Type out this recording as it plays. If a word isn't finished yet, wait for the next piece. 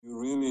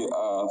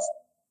really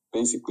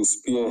basically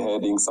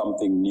spearheading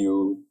something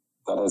new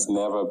that has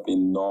never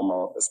been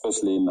normal,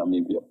 especially in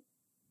Namibia.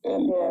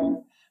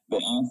 And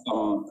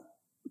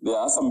there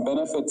are some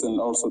benefits, and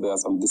also there are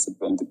some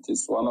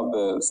disadvantages. Some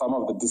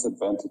of the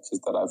disadvantages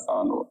that I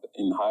found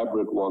in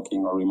hybrid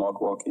working or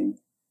remote working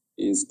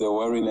is the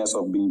wariness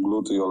of being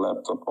glued to your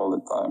laptop all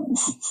the time.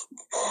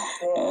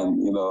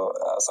 And,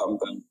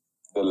 sometimes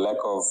the lack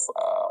of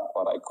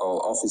what I call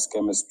office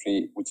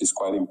chemistry, which is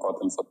quite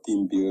important for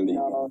team building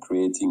and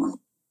creating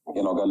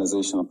an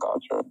organizational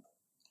culture.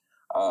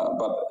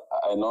 But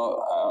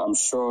I'm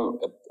sure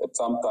at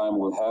some time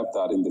we'll have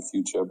that in the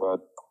future,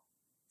 but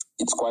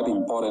it's quite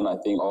important, I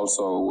think,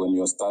 also when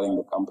you're starting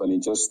the company,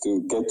 just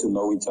to get to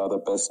know each other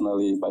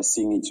personally by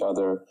seeing each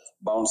other,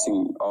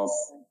 bouncing off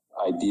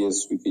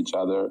ideas with each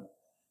other.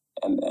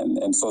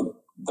 And so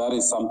that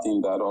is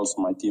something that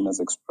also my team has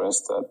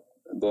expressed, that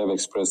they've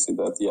expressed it,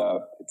 that,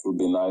 it would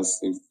be nice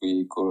if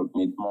we could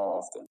meet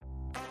more often.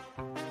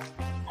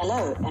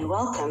 Hello and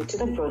welcome to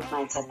the Growth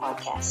Mindset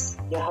Podcast.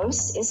 Your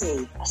host is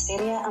me,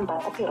 Asteria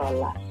Ambata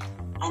Pirolla.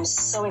 I'm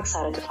so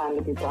excited to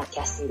finally be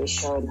broadcasting this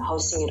show and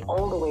hosting it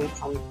all the way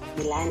from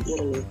Milan,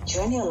 Italy.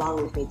 Journey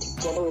along with me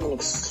together with an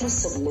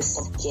exclusive list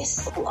of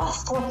guests who are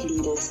thought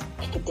leaders,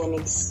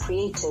 academics,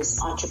 creators,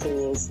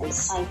 entrepreneurs, and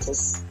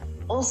scientists,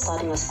 all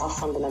starting us off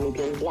from the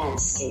Namibian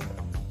landscape.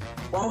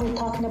 What are we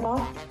talking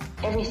about?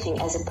 Everything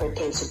as it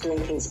pertains to doing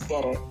things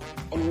better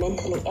and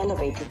mentally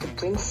elevated to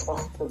bring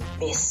forth the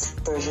best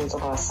versions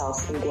of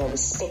ourselves in their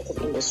respective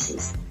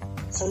industries.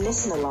 So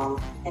listen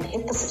along and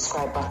hit the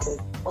subscribe button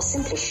or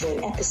simply share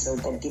an episode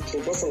that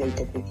deeply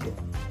resonated with you.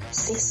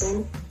 Speak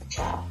soon.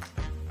 Ciao.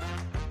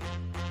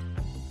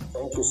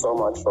 Thank you so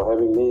much for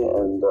having me,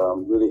 and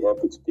I'm really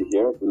happy to be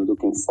here. We're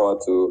looking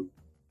forward to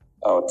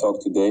our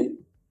talk today.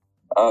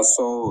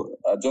 So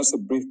just a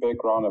brief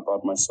background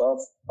about myself.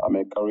 I'm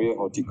a career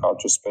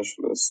horticulture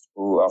specialist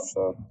who,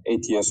 after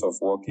 8 years of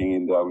working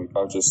in the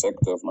agriculture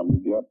sector of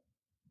Namibia,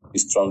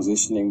 is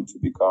transitioning to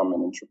become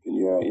an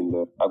entrepreneur in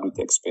the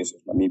agri-tech space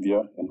of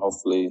Namibia and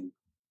hopefully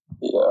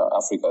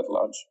Africa at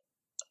large.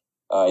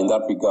 In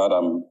that regard,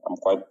 I'm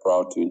quite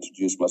proud to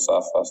introduce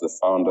myself as the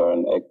founder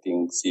and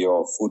acting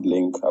CEO of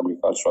FoodLink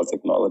Agricultural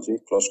Technology,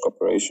 close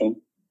corporation.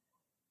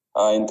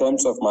 In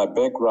terms of my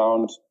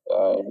background,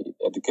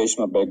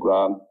 educational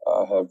background,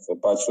 I have a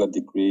bachelor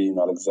degree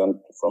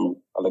from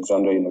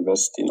Alexandria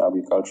University in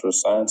Agricultural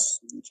Science,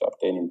 which I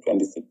obtained in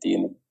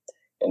 2013,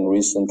 and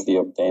recently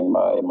obtained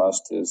my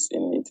master's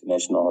in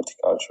international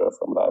horticulture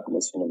from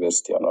Leibniz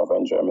University Hannover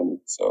in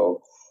Germany.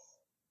 So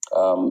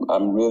I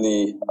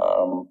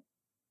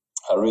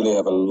really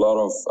have a lot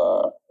of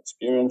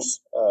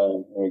experience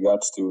in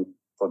regards to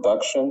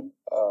production,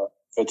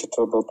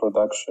 vegetable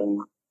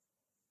production,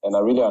 and I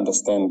really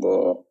understand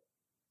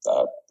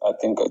I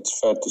think it's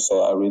fair to say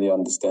I really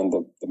understand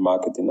the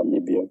market in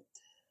Namibia.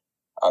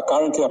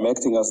 Currently, I'm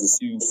acting as the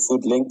CEO of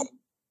FoodLink,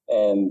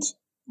 and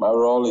my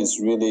role is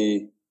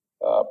really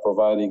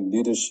providing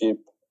leadership,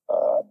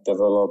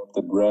 develop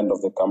the brand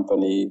of the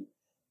company,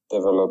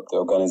 develop the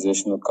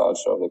organizational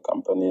culture of the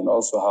company, and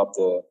also help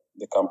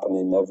the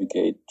company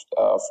navigate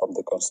from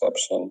the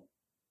conception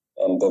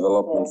and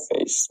development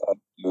phase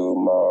to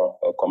more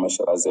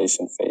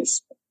commercialization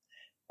phase.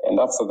 And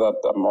after that,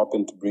 I'm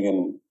open to bring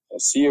in a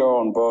CEO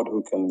on board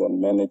who can then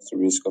manage the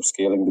risk of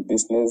scaling the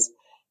business,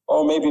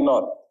 or maybe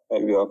not.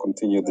 Maybe I'll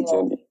continue the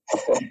journey.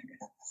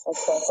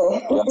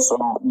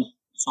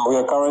 So we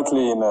are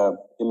currently in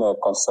a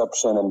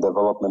conception and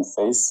development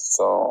phase.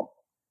 So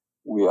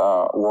we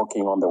are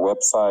working on the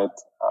website,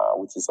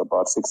 which is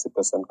about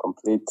 60%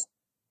 complete.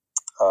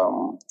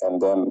 And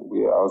then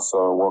we are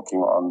also working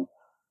on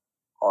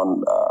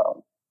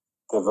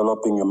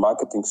developing a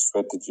marketing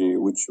strategy,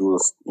 which we'll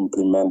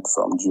implement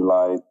from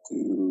July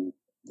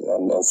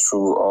and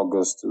through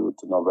August to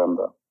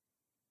November.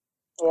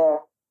 Yeah.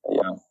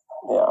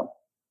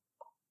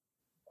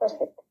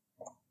 Perfect.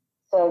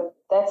 So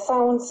that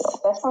sounds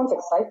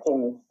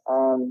exciting.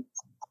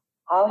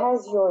 How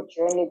has your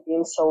journey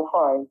been so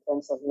far in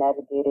terms of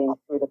navigating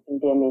through the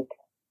pandemic?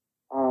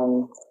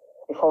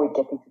 Before we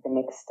get into the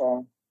next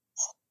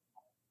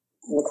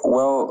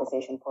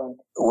conversation point.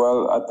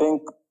 Well, I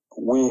think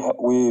we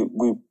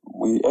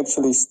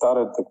actually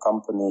started the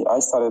company.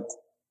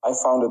 I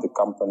founded the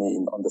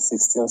company on the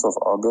 16th of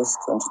August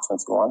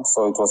 2021.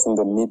 So it was in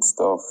the midst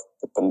of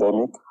the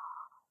pandemic.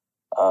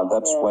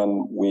 That's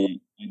when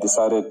we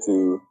decided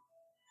to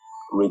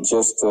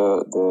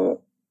register the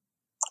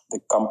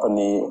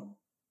company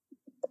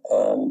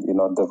and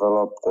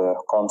develop the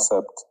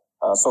concept.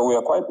 So we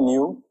are quite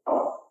new,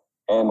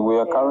 and we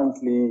are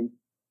currently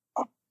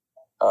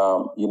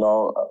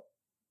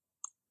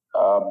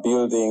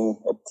building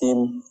a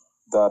team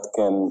that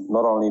can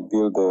not only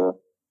build the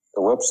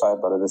website,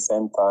 but at the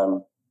same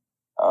time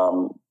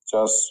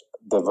just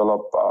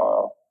develop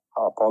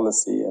our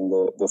policy and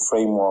the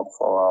framework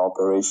for our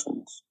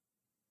operations.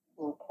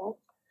 Okay.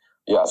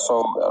 Yeah.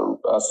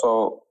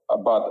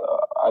 But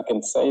I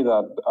can say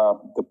that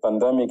the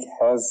pandemic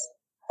has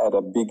had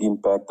a big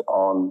impact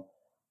on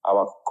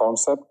our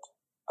concept.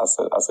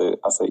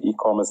 as a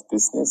e-commerce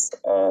business,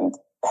 and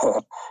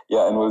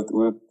yeah, and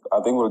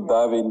I think we'll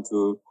dive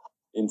into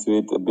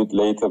it a bit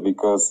later,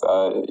 because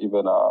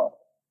even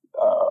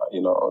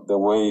the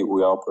way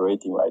we are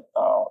operating right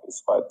now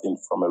is quite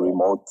from a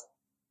remote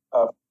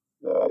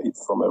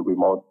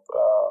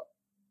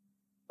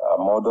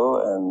model,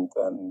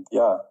 and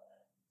yeah,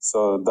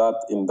 so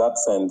that in that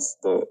sense,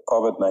 the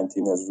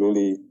COVID-19 has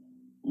really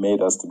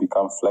made us to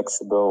become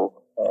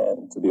flexible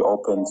and to be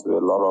open to a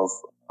lot of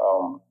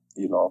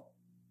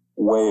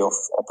way of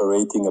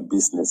operating a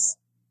business.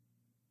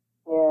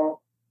 Yeah.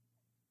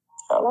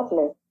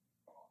 Lovely.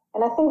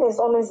 And I think there's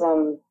always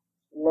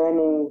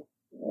learning.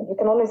 You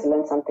can always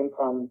learn something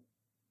from,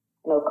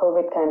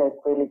 COVID kind of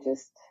really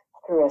just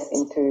threw us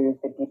into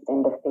the deep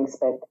end of things,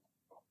 but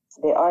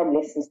there are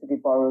lessons to be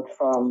borrowed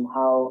from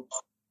how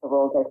the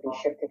world has been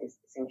shifted,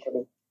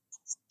 essentially.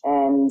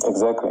 And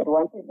exactly.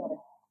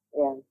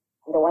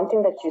 The one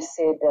thing that you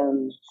said,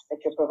 that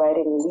you're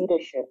providing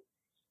leadership,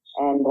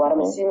 and what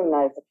I'm assuming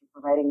now is that you're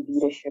providing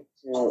leadership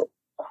to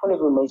a fully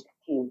remote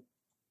team.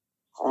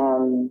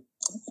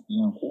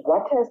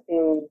 What has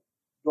been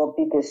your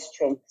biggest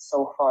strength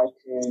so far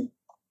to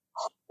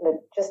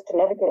just to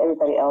navigate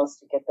everybody else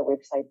to get the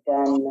website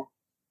done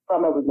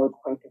from a remote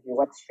point of view?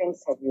 What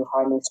strengths have you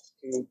harnessed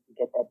to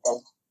get that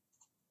done?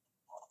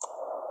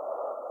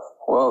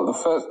 Well, the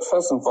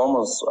first and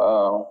foremost,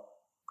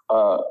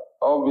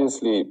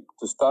 obviously,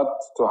 to start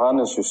to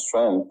harness your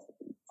strength,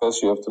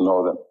 first you have to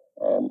know them.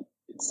 And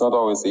it's not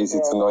always easy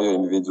to know your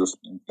individual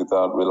strength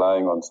without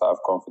relying on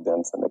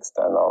self-confidence and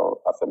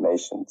external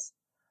affirmations.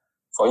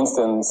 For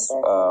instance,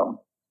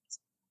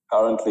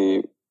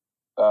 currently,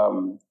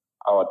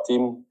 our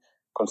team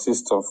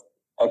consists of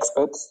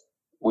experts,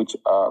 which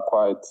are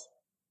quite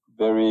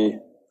very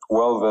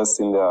well versed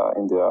in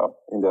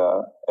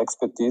their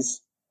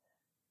expertise,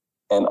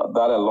 and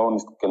that alone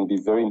can be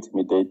very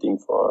intimidating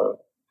for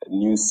a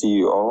new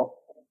CEO.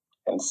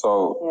 And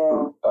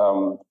so,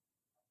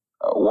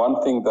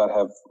 one thing that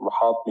have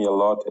helped me a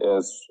lot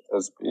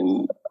has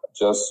been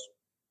just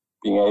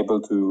being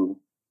able to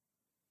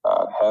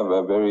have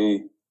a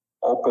very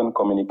open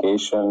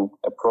communication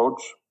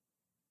approach,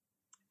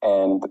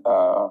 and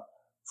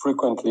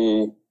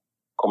frequently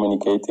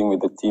communicating with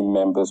the team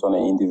members on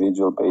an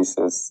individual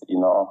basis,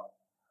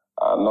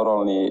 not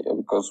only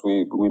because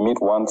we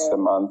meet once a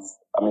month,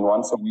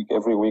 once a week,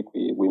 every week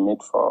we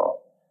meet for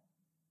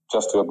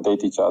just to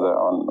update each other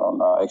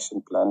on our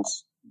action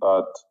plans,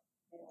 but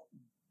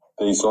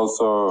there is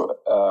also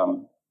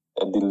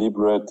a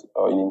deliberate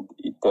or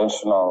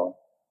intentional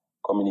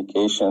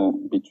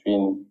communication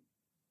between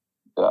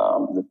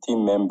the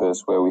team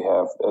members, where we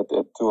have a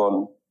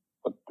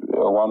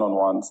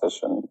one-on-one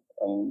session,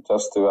 and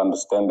just to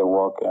understand the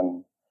work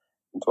and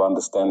to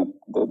understand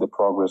the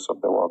progress of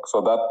the work.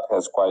 So that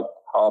has quite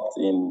helped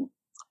in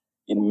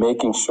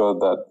making sure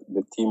that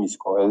the team is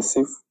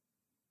cohesive.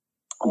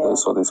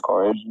 So there's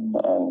cohesion,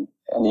 and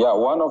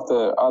one of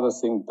the other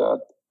things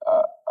that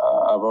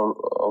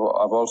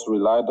I've also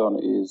relied on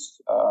is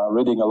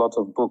reading a lot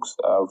of books,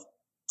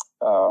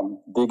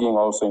 digging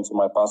also into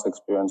my past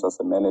experience as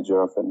a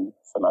manager of an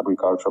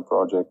agriculture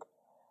project.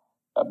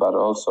 But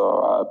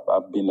also,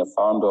 I've been a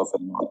founder of a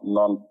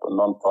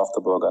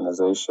non-profitable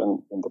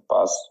organization in the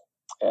past,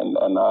 and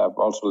I've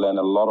also learned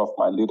a lot of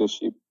my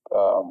leadership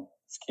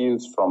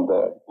skills from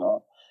there.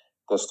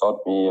 That's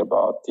taught me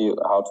about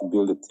how to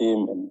build a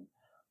team and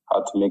how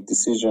to make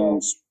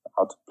decisions,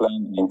 how to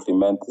plan and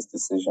implement this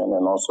decision,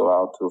 and also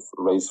how to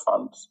raise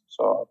funds.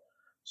 So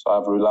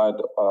I've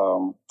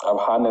I've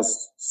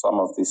harnessed some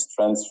of these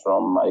strengths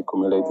from my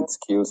accumulated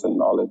skills and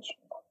knowledge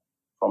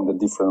from the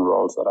different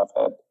roles that I've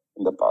had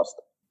in the past.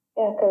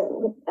 Yeah, because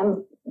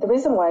the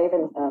reason why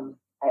even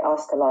I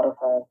ask a lot of,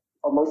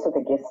 or most of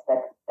the guests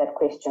that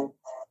question,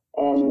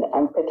 and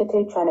I'm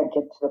particularly trying to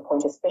get to the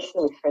point,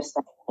 especially with first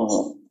time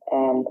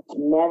and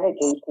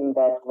navigating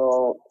that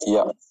role.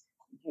 Yeah.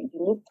 You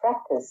need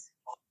practice,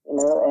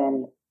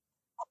 and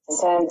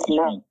sometimes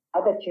now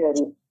that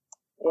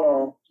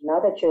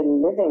you're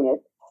living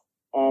it,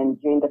 and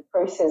you're in the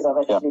process of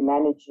actually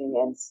managing,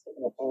 and it's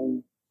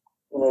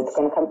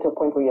going to come to a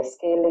point where you're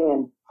scaling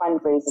and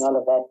fundraising, all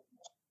of that.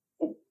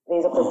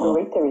 There's a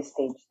preparatory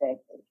stage that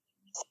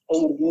a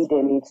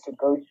leader needs to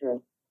go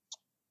through.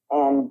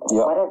 And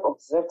what I've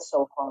observed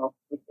so far,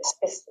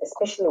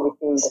 especially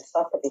within the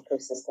startup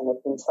ecosystem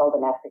within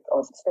Southern Africa,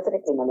 or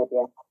specifically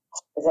Namibia,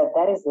 is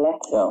that is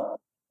lacking.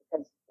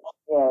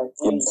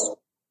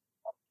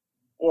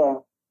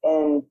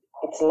 And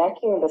it's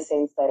lacking in the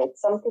sense that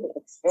it's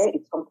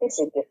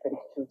completely different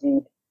to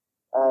read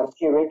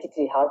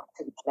theoretically how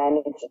to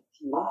manage a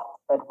team,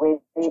 but when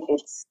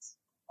it's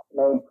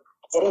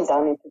getting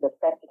down into the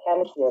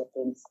practicality of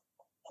things,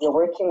 you're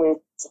working with,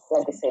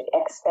 like I said,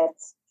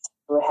 experts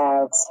who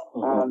have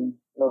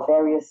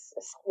various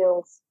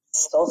skills.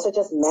 It's also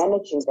just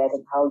managing that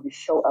and how you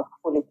show up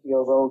fully to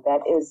your role.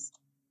 That is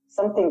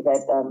something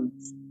that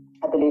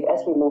I believe,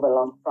 as we move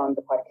along from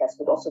the podcast,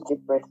 would also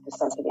give birth to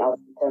something else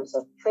in terms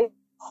of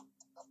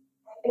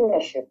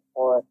traineeship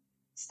for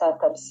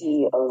startup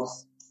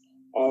CEOs.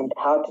 and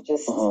how to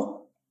just,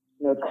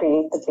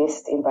 create the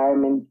best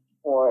environment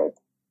for,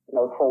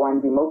 for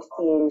one remote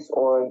teams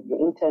or your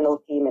internal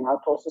team, and how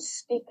to also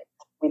speak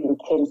with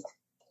intent.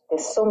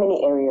 There's so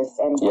many areas,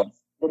 and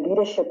the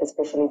leadership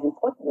especially is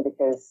important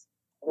because,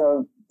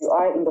 you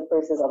are in the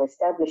process of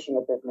establishing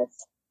a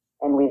business,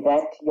 and with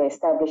that, you're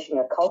establishing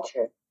a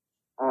culture.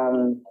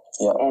 And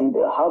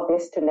how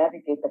best to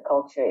navigate the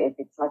culture if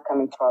it's not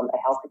coming from a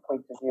healthy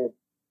point of view.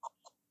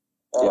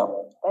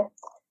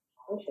 That's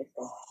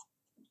interesting.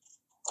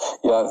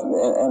 Yeah,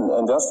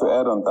 and just to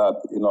add on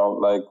that,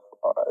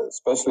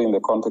 especially in the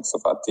context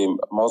of our team,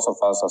 most of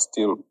us are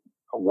still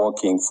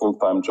working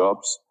full-time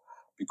jobs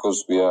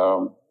because we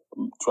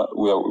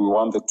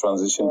want the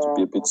transition to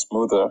be a bit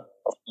smoother.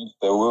 Of course,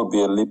 there will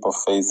be a leap of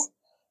faith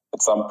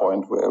at some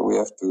point where we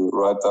have to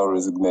write our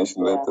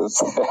resignation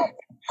letters.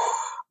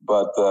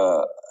 But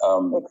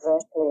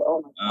exactly.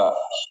 Oh my God.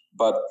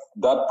 But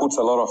that puts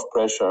a lot of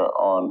pressure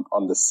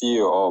on the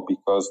CEO,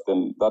 because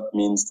then that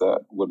means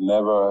that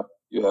whenever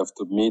you have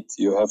to meet,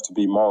 you have to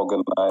be more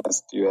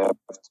organized, you have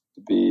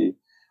to be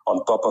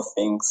on top of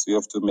things, you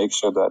have to make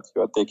sure that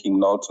you are taking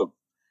notes of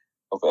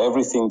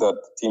everything that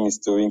the team is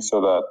doing,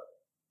 so that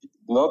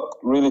not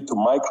really to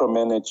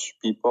micromanage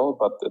people,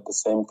 but at the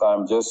same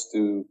time just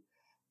to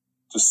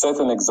set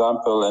an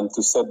example and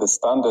to set the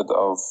standard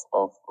of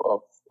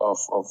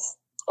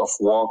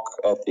work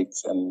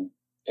ethics and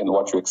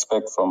what you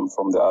expect from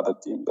the other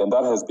team. And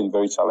that has been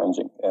very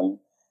challenging. And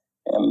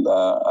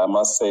I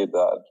must say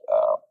that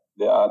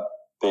there are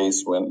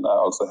days when I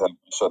also have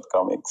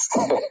shortcomings.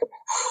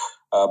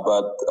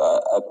 But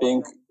I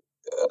think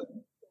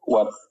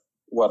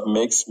what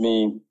makes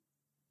me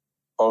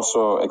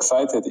also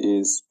excited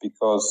is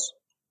because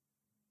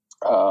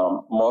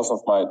most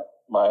of my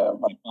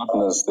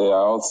partners, they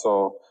are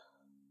also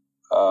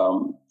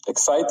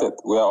excited.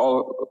 We are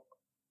all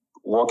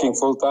working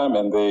full time,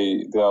 and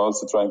they are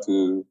also trying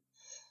to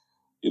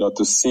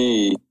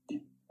see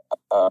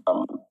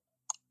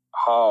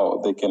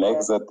how they can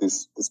exit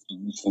this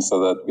position so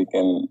that we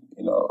can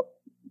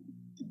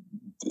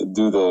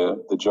do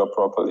the job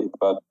properly.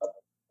 But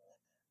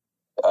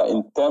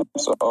in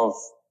terms of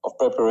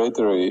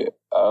preparatory,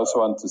 I also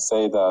want to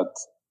say that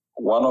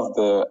one of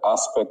the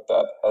aspects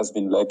that has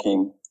been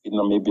lacking in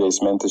Namibia is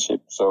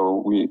mentorship.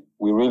 So we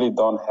really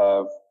don't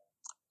have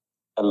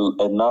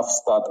enough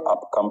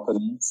startup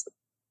companies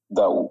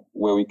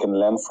where we can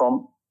learn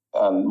from,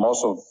 and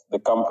most of the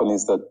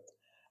companies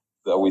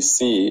that we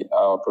see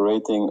are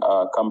operating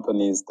are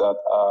companies that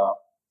are,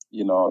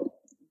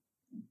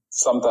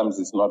 sometimes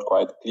it's not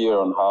quite clear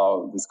on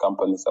how these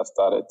companies are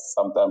started.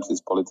 Sometimes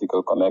it's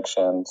political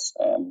connections,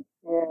 and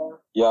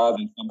there's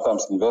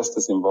sometimes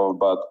investors involved,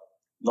 but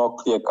no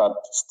clear-cut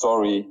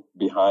story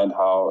behind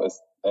how,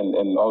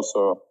 and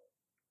also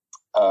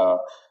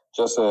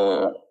just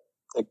a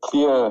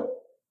clear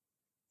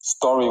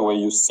story where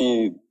you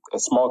see a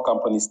small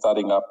company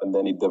starting up and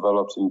then it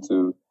develops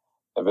into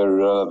a very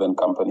relevant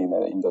company in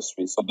the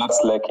industry. So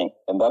that's lacking,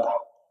 and that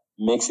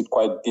makes it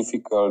quite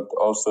difficult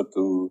also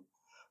to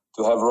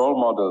have role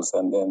models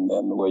and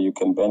where you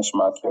can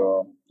benchmark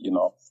your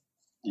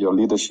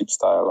leadership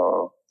style,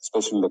 or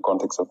especially in the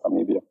context of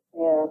Namibia.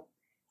 Yeah,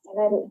 and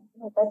then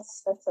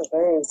that's a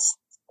very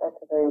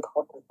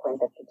important point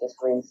that you just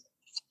raised,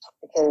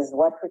 because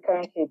what we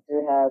currently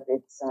do have,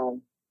 it's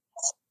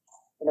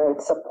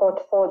it's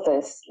support for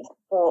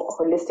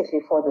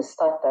holistically for the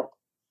startup,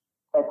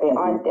 but they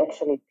aren't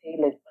actually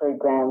tailored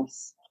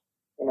programs,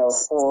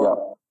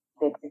 for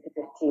the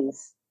executive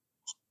teams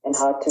and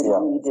how to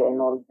lead and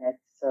all of that.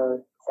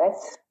 So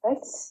that's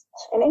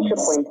an entry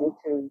point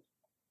into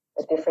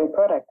a different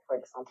product, for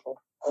example,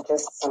 or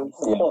just some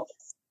support.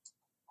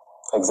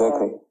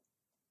 Exactly.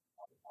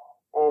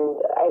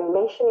 And I'm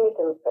mentioning it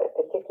in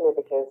particular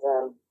because,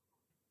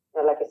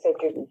 like I said,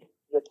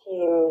 your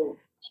team,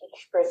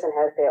 each person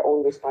has their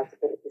own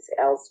responsibilities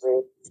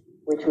elsewhere,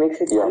 which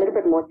makes it a little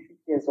bit more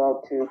tricky as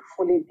well to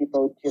fully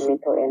devote your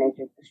mental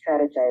energy to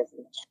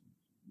strategizing.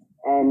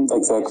 And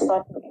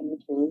starting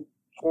anything,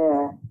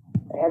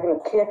 having a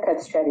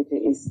clear-cut strategy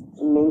is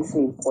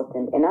immensely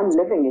important, and I'm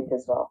living it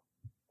as well.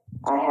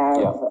 I have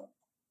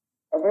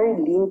a very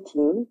lean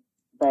team,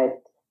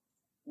 but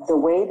the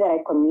way that I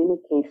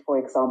communicate, for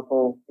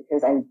example,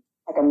 because I'm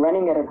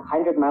running at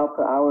 100 miles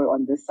per hour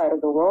on this side of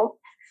the world,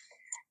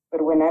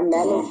 but when I'm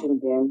managing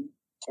them,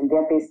 and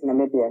they're based in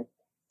Namibia,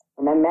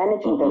 when I'm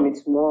managing them,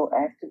 it's more,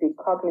 I have to be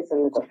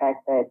cognizant of the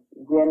fact that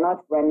we are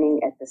not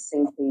running at the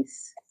same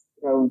pace.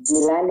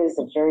 Milan is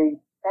a very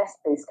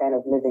fast-paced kind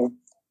of living.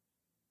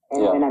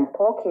 And when I'm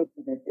talking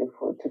to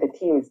the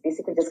team, it's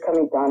basically just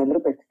coming down a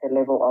little bit to the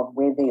level of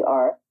where they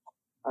are.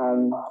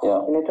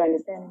 To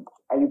understand,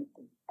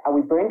 are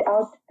we burned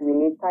out? Do we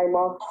need time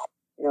off?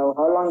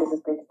 How long is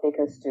this going to take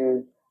us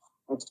to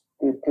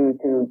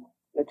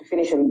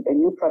finish a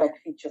new product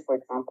feature, for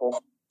example?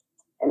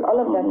 And all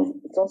of that,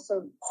 it's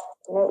also,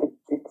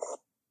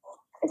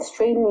 it's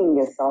training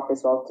yourself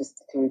as well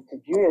to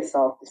view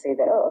yourself, to say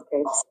that,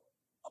 okay,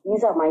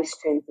 these are my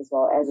strengths as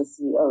well as a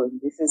CEO, and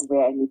this is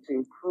where I need to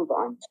improve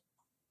on.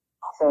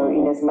 So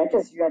in as much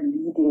as you are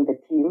leading the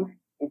team,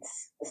 the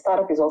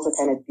startup is also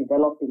kind of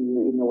developing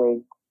you in a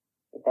way,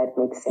 if that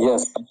makes sense.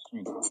 Yes, that's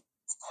true.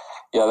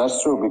 Yeah,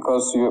 that's true,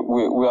 because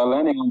we are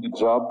learning on the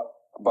job,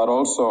 but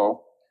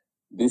also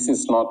this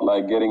is not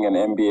like getting an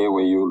MBA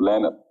where you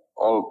learn a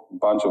whole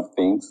bunch of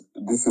things.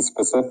 This is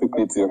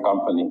specifically to your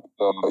company.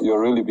 So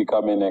you're really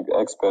becoming an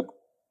expert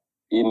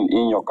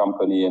in your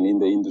company and in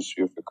the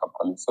industry of your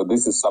company. So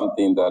this is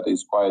something that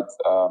is quite,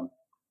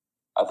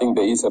 I think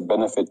there is a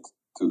benefit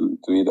to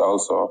it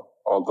also,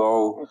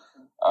 although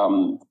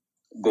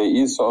there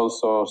is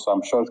also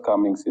some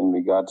shortcomings in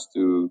regards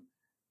to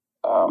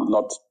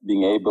not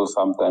being able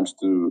sometimes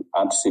to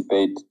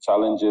anticipate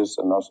challenges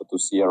and also to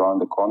see around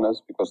the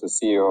corners, because the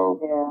CEO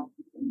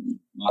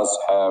must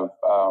have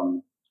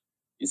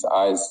his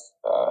eyes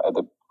at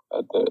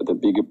the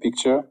bigger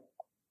picture,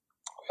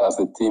 as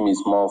the team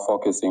is more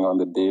focusing on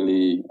the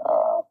daily,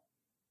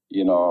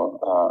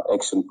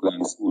 action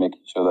plans,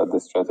 making sure that the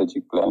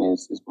strategic plan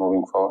is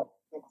moving forward.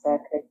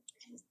 Exactly.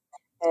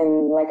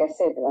 And like I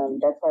said,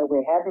 that's why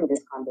we're having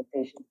this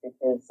conversation,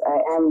 because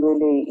I am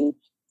really,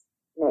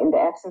 in the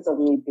absence of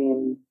me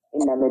being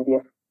in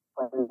Namibia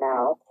for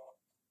now,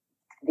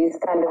 these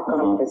kind of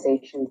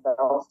conversations are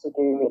also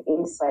giving me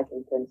insight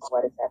in terms of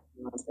what is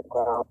happening on the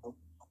ground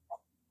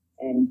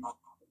and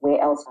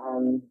where else.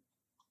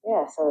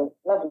 So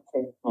lovely.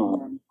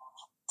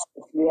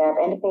 If you have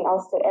anything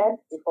else to add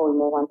before we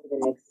move on to the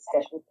next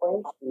discussion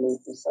point, you may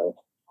do so.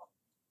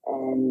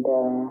 And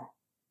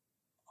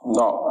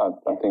no,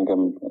 I think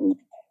I'm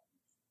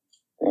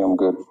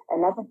good.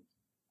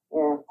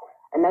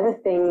 Another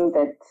thing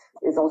that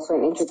is also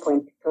an entry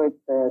point towards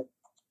the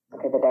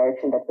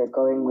direction that we're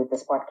going with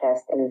this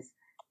podcast is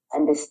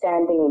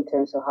understanding in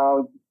terms of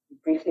how you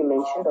briefly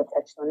mentioned or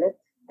touched on it,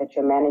 that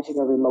you're managing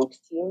a remote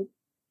team.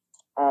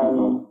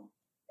 Do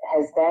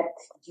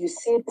you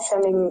see it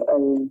becoming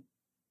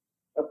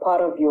a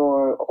part of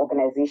your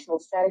organizational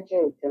strategy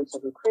in terms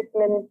of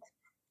recruitment?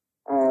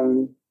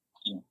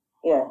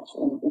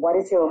 What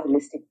is your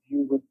holistic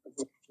view with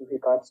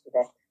regards to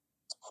that?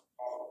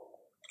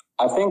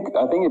 I think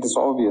it is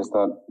obvious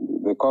that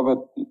the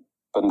COVID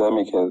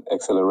pandemic has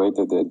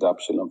accelerated the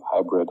adoption of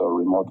hybrid or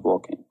remote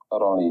working,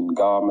 not only in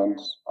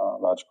governments,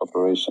 large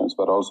corporations,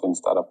 but also in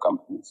startup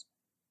companies,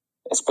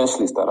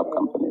 especially startup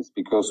companies,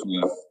 because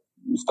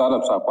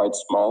startups are quite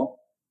small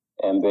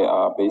and they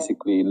are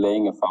basically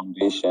laying a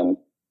foundation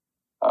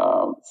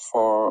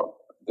for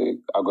the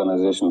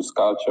organization's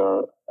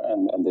culture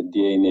and the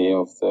DNA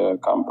of the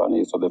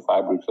company, so the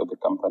fabrics of the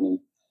company.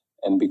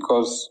 And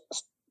because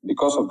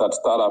of that,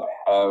 startup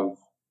are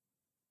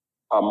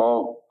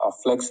more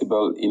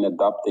flexible in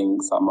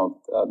adapting some of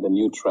the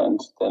new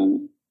trends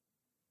than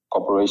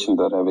corporations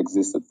that have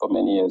existed for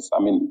many years. I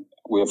mean,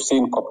 we have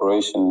seen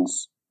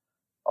corporations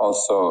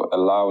also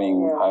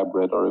allowing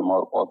hybrid or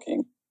remote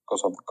working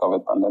because of the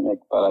COVID pandemic,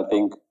 but I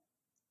think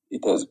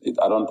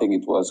I don't think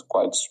it was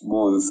quite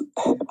smooth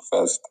at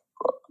first.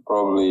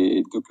 Probably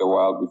it took a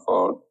while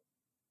before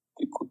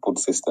they could put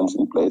systems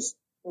in place.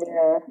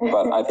 Yeah.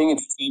 But I think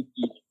it's safe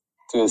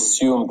to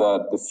assume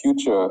that the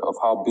future of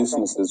how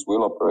businesses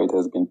will operate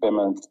has been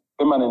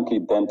permanently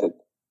dented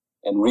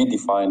and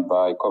redefined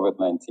by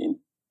COVID-19.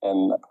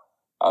 And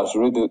I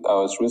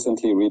was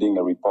recently reading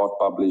a report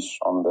published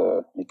on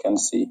the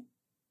McKinsey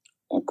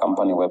 &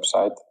 Company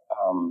website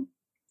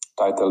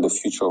titled "The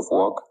Future of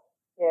Work."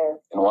 Yeah.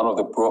 And one of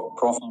the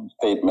profound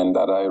statements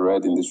that I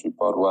read in this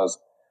report was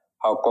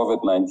how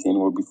COVID-19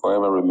 will be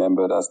forever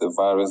remembered as the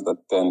virus that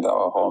turned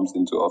our homes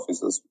into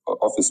office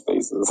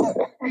spaces.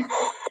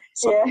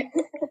 So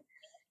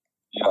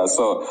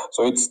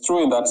it's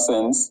true in that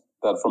sense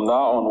that from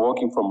now on,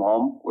 working from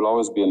home will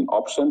always be an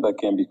option that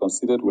can be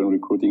considered when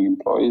recruiting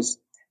employees.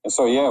 And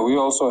so, we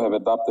also have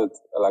adopted,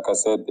 like I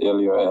said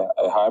earlier,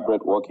 a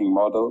hybrid working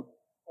model.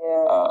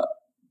 Yeah.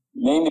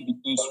 Mainly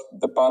because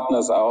the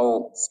partners are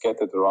all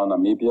scattered around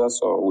Namibia.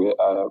 So we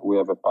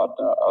have a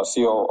partner. Our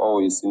COO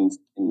is in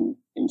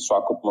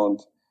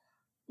Swakopmund,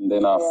 and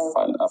then our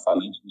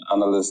financial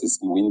analyst is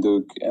in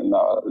Windhoek, and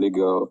our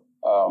legal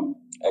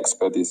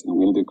expert is in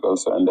Windhoek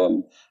also. And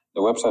then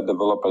the website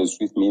developer is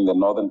with me in the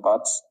northern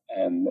parts,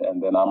 and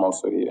then I'm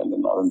also here in the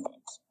northern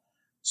parts.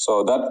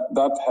 So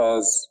that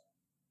has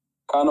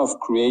kind of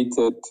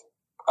created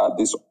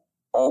this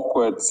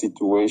awkward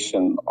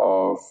situation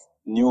of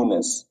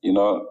newness,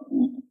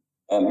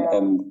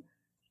 and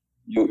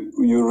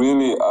you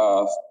really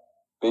are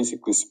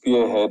basically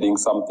spearheading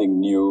something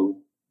new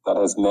that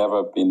has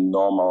never been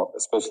normal,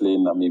 especially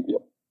in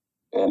Namibia.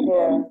 And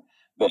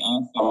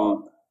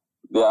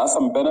there are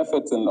some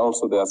benefits, and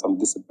also there are some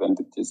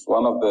disadvantages.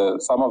 Some of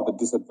the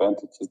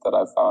disadvantages that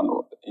I found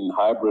in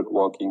hybrid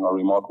working or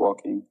remote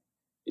working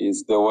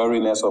is the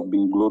wariness of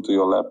being glued to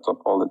your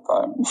laptop all the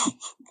time.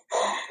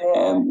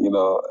 And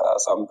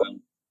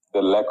sometimes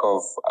the lack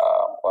of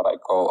what I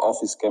call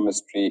office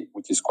chemistry,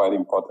 which is quite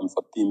important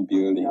for team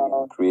building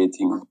and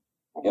creating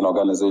an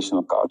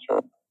organizational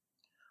culture.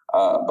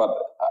 But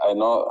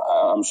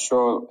I'm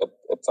sure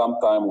at some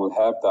time we'll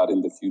have that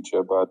in the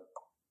future. But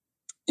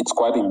it's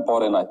quite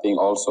important, I think,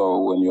 also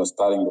when you're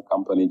starting the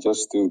company,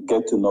 just to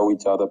get to know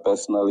each other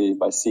personally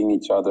by seeing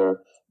each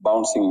other,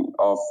 bouncing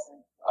off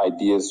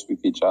ideas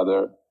with each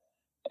other.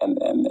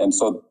 And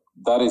so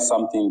that is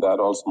something that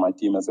also my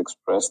team has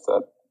expressed,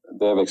 that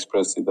they've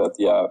expressed it, that,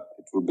 yeah,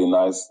 it would be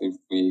nice if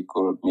we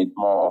could meet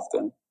more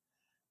often.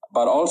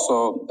 But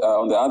also,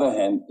 on the other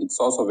hand, it's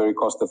also very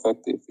cost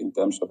effective in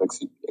terms of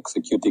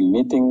executing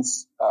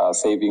meetings,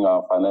 saving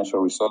our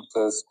financial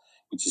resources,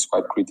 which is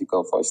quite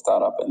critical for a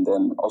startup, and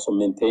then also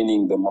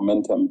maintaining the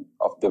momentum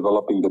of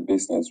developing the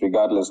business,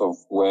 regardless of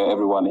where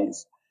everyone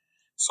is.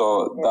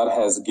 So that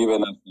has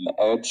given us an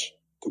edge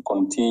to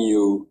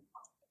continue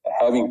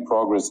having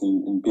progress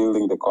in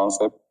building the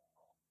concept,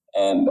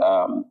 and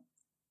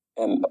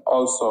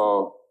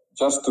also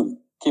just to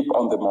keep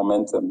on the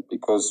momentum,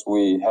 because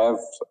we have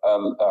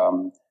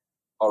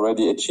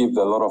already achieved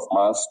a lot of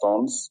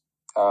milestones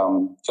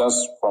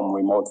just from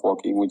remote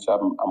working, which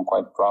I'm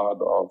quite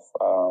proud of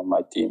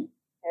my team.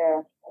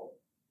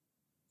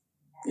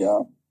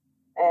 Yeah.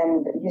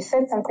 And you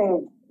said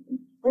something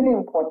really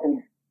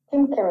important: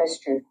 team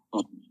chemistry,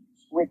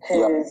 which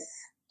is,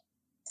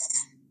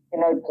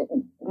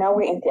 now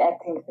we're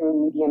interacting through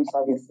mediums,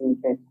 obviously,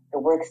 but the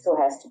work still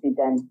has to be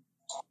done.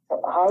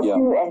 So how do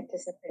you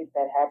anticipate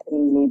that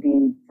happening,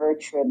 maybe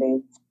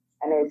virtually?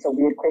 I know it's a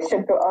weird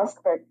question to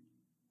ask, but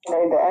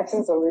in the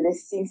absence of really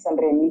seeing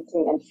somebody,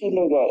 meeting and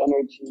feeling their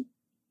energy,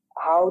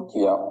 how do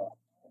you,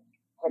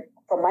 like,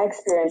 from my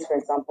experience, for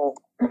example,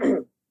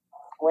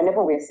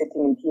 whenever we're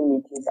sitting in team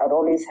meetings, I'd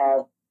always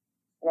have,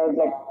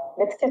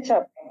 let's catch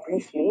up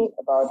briefly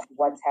about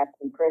what's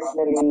happening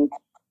personally,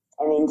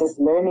 and then just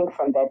learning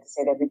from that to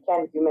say that we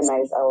can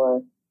humanize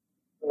our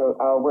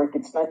work.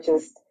 It's not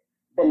just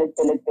billet.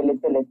 There's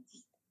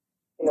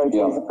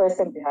a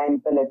person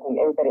behind billet and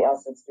everybody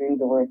else that's doing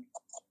the work.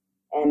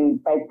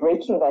 And by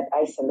breaking that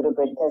ice a little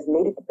bit, it has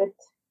made it a bit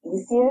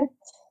easier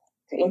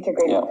to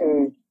integrate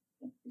into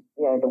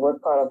the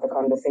work part of the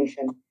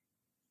conversation.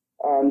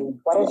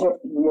 What has your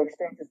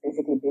experience has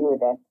basically been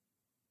with that?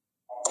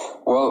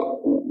 Well,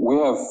 we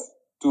have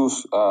two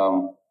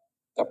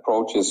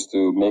approaches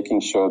to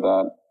making sure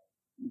that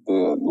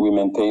we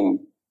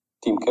maintain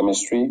team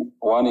chemistry.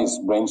 One is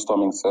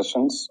brainstorming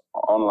sessions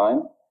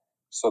online,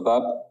 so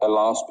that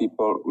allows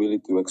people really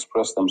to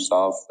express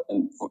themselves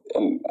and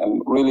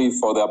really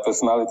for their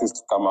personalities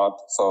to come out.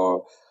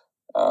 So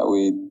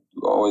we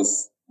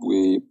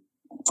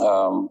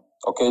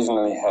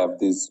occasionally have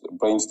these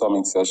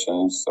brainstorming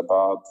sessions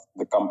about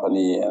the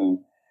company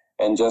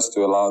and just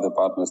to allow the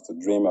partners to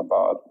dream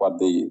about what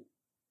they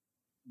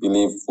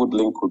believe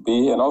Foodlink could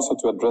be, and also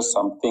to address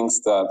some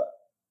things that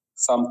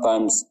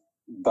sometimes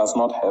does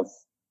not have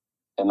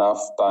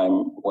enough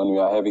time when we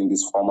are having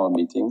these formal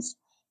meetings.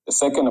 The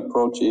second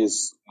approach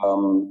is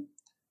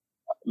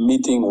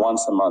meeting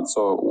once a month.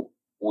 So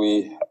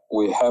we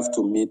have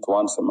to meet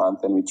once a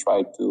month, and we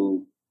try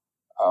to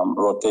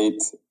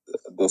rotate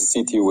the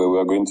city where we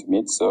are going to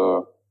meet.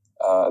 So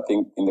I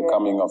think in the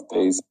coming of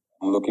days,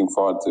 I'm looking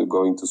forward to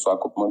going to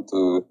Swakopmund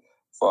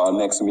for our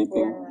next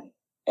meeting. Yeah.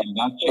 And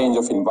that change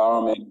of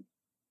environment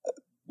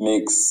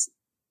makes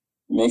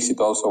it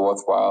also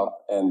worthwhile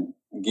and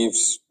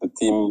gives the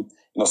team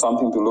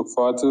something to look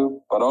forward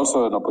to, but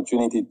also an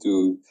opportunity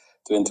to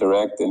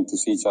interact and to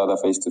see each other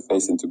face to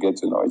face and to get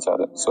to know each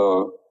other. Yeah.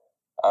 So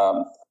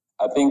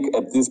I think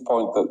at this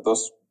point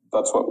that's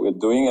what we're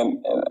doing,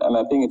 and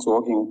I think it's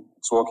working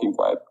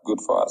quite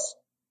good for us.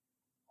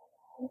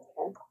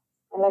 Okay.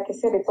 And like I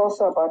said, it's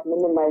also about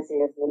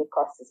minimizing as many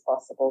costs as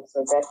possible.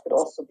 So that could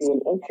also be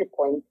an entry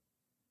point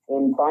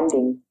in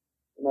bonding,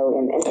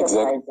 in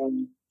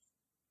enterprising.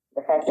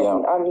 The fact that we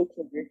are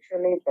meeting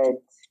virtually, but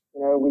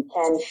we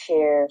can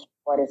share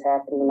what is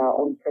happening in our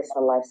own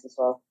personal lives as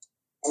well.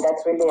 And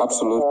that's really at the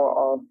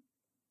core of,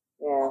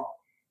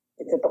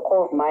 it's at the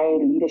core of my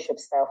leadership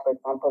style, for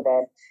example,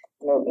 that,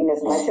 in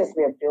as much as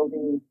we are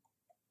building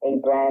a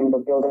brand or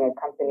building a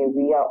company,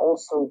 we are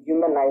also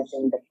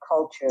humanizing the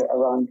culture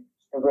around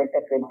the work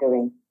that we're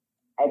doing.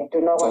 I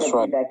do not want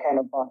to be that kind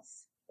of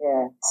boss.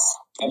 Yeah.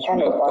 That's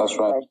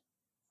right.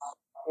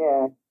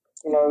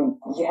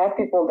 You have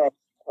people that,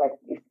 like,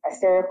 if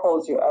Asteria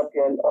calls you up,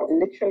 you're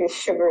literally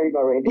shivering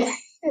already.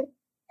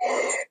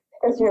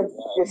 Because you're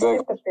still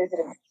the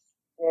president.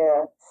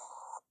 Yeah.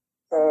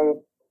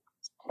 So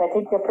I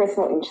think your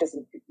personal interest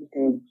in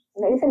do,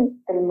 even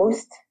the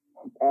most,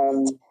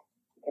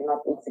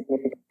 not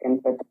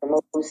insignificant, but the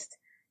most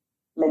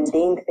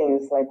mundane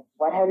things, like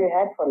what have you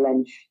had for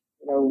lunch?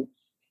 Do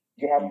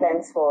you have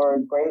plans for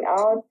going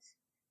out?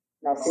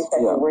 Now, since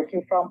that you're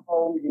working from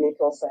home, you need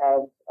to also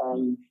have,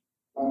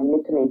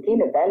 need to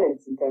maintain a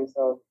balance in terms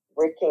of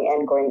working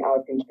and going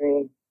out and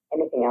doing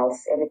everything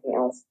else.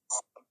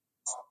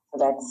 So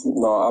that's...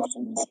 No,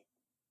 absolutely.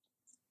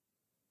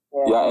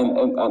 Yeah,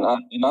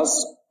 and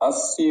as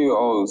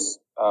CEOs,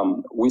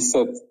 we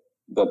set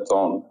the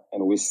tone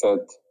and we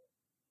set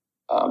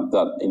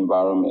that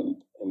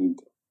environment, and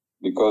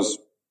because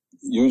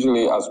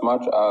usually, as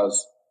much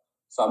as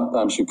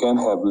sometimes you can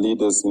have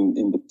leaders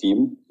in the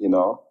team,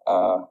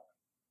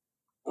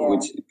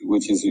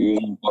 which is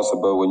usually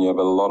possible when you have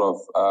a lot of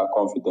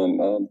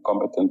confident and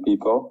competent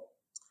people.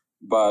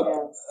 But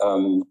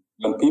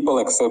when people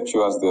accept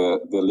you as the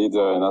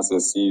leader and as the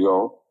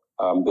CEO,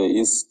 there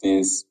is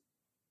this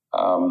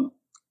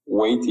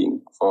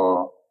waiting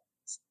for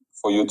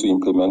you to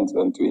implement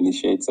and to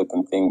initiate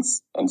certain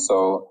things. And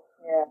so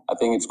I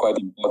think it's quite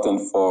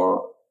important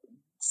for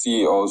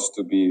CEOs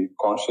to be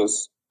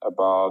conscious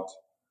about,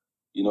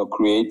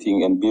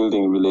 creating and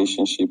building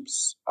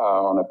relationships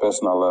on a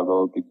personal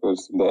level,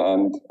 because in the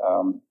end,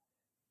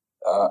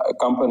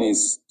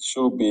 companies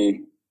should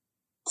be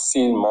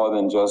seen more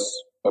than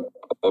just a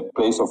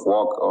place of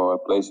work or a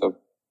place of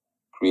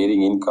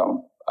creating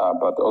income,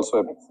 but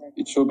also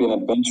it should be an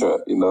adventure,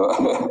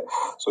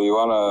 So you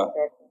want to,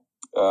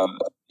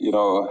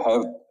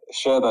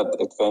 share that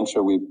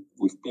adventure with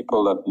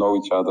people that know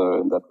each other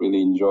and that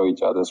really enjoy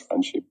each other's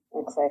friendship.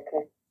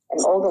 Exactly. And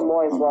all the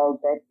more as well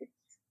that, this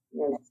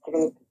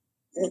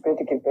is going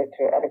to give birth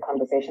to other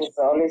conversations.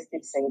 So I always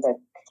keep saying that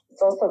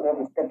it's also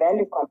the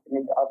value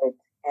component of it,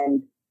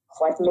 and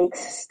what makes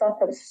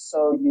startups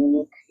so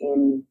unique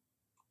in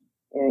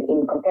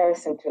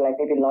comparison to like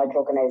maybe large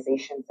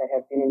organizations that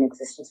have been in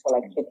existence for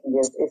like 50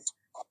 years is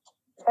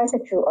the fact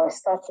that you are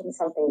starting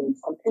something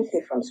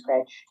completely from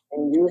scratch,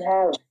 and you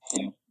have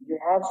the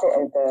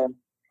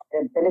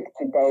ability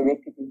to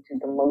direct it into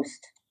the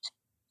most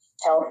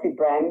healthy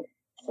brand,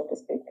 so to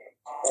speak.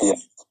 Yeah.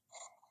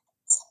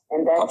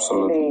 And that's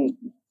absolutely.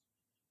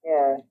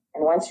 Really,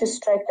 and once you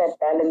strike that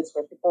balance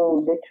where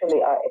people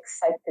literally are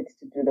excited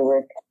to do the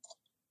work,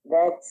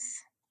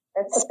 that's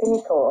the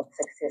pinnacle of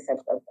success,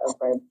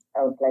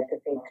 I would like to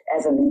think,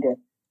 as a leader.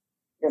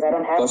 Because I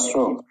don't have That's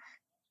true.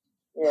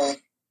 Yeah.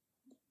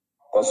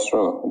 That's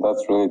true.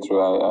 That's really true.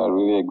 I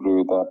really agree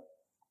with that.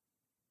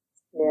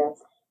 Yeah.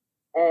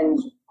 And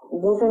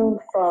moving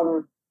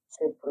from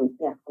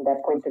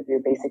that point of view,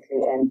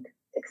 basically, and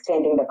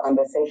extending the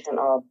conversation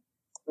of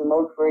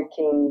remote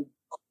working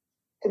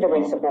to the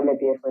rest of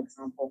Namibia, for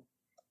example.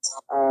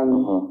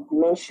 You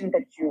mentioned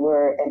that you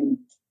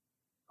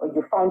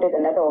founded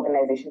another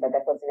organization, but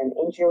that was in an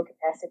NGO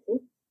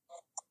capacity.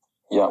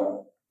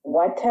 Yeah.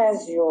 What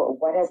has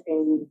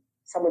been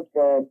some of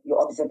your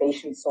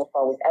observations so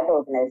far with other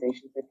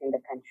organizations within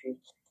the country?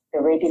 The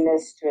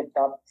readiness to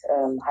adopt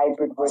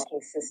hybrid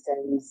working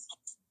systems,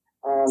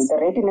 the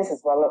readiness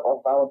as well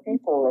of our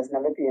people as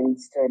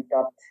Namibians to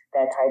adopt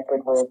that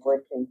hybrid way of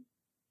working.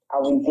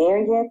 Are we there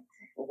yet?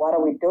 What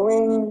are we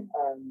doing?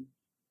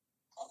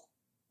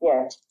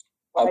 What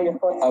are your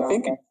thoughts on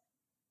that?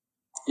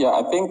 Yeah,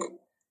 I think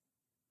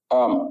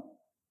I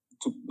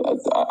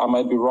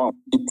might be wrong.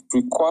 It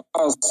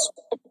requires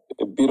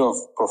a bit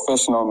of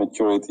professional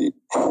maturity.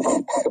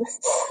 And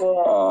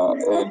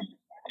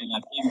I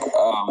think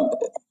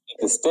at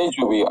the stage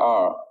where we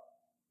are,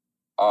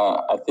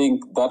 I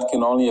think that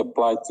can only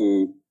apply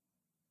to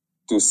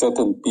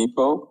certain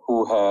people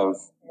who have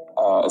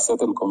a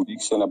certain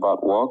conviction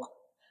about work.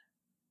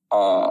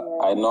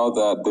 I know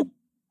that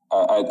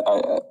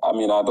I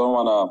mean, I don't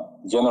want to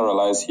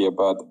generalize here,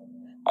 but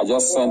I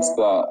just sense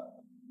that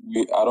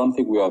I don't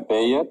think we are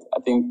there yet. I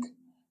think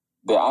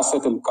there are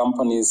certain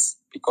companies,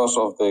 because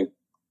of the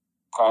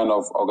kind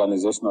of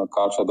organizational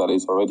culture that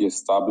is already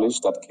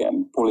established, that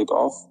can pull it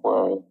off,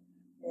 where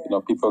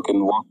people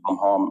can work from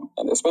home,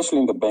 and especially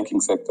in the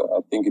banking sector,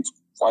 I think it's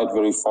quite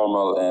very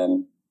formal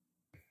and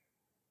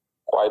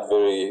quite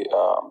very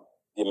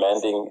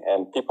demanding,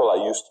 and people are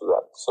used to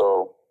that.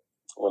 So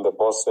when the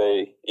boss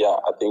say, "Yeah,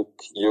 I think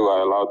you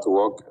are allowed to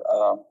work,"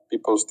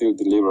 people still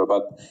deliver.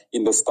 But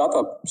in the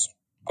startup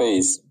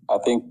space, I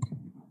think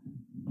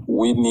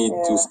we need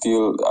to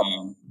still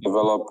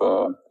develop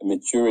a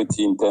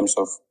maturity in terms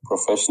of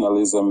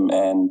professionalism,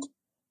 and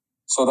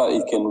so that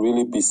it can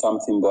really be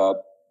something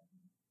that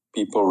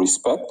people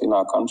respect in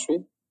our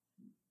country.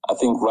 I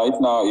think right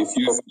now, if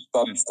you have to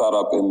start a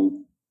startup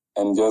and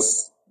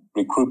just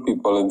recruit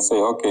people and say,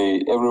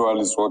 okay, everyone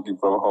is working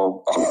from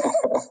home,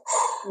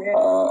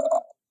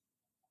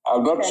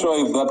 I'm not sure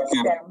if that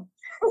can.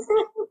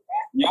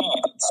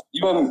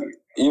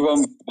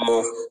 Even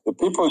the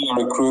people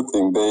you're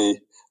recruiting, they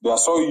are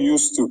so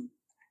used to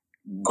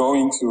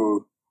going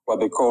to what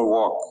they call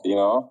work,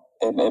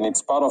 and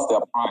it's part of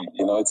their pride.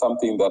 It's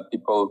something that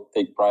people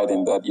take pride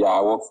in, that,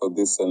 I work for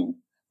this and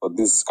for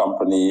this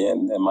company,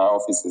 and my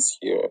office is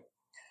here.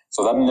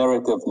 So that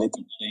narrative needs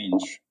to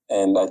change,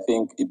 and I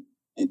think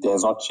it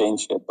has not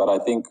changed yet. But I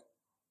think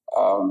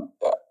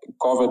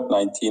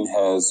COVID-19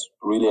 has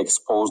really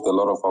exposed a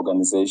lot of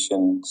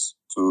organizations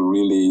to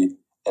really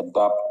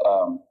adapt,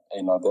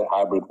 the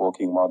hybrid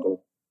working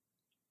model.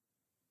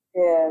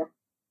 Yeah,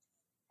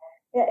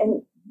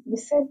 and you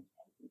said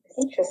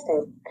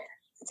interesting,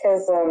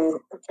 because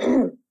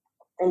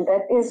and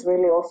that is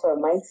really also a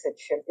mindset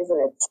shift, isn't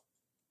it?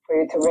 For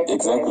you to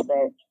recognize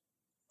that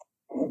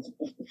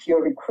if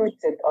you're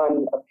recruited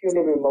on a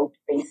purely remote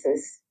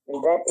basis,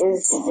 and that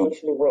is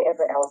essentially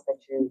wherever else that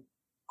you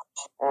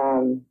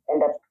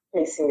end up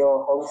placing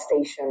your home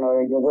station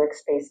or your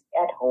workspace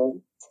at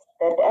home,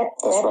 that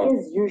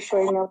is you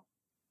showing up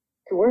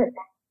to work.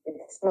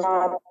 It's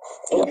not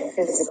a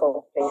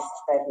physical place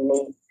that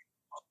makes.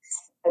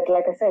 But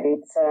like I said,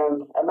 it's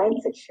a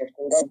mindset shift,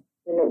 and that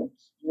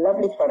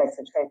lovely products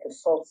are trying to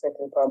solve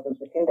certain problems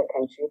within the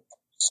country.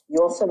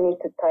 You also need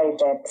to tie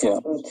that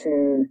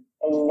into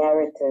a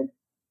narrative.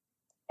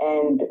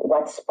 And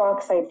what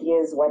sparks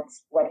ideas,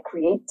 what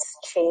creates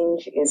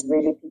change is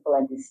really people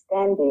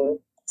understanding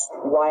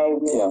why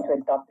we need to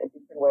adopt a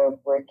different way of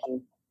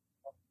working.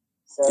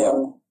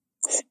 So,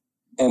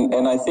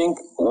 and I think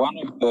one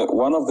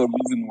of the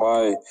reasons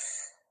why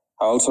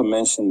I also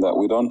mentioned that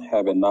we don't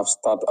have enough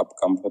startup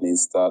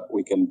companies that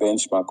we can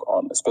benchmark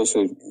on,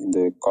 especially in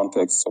the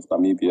context of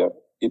Namibia.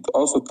 It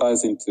also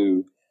ties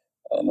into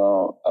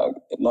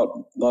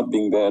not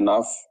being there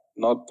enough.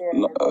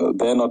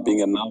 There not being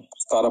enough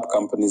startup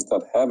companies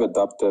that have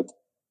adopted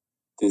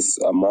this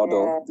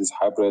model, this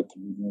hybrid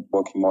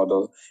working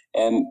model,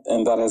 and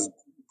that has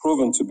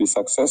proven to be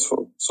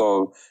successful.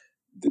 So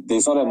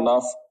there's not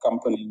enough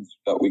companies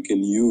that we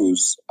can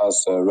use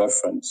as a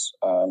reference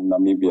in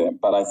Namibia.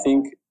 But I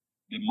think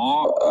the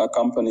more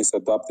companies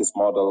adopt this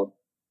model,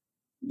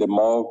 the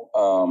more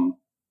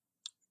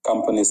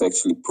companies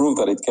actually prove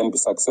that it can be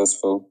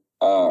successful.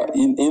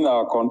 In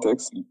our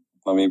context,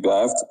 Namibia,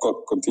 I have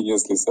to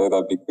continuously say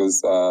that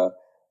because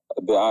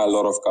there are a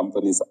lot of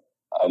companies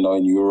I know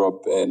in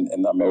Europe and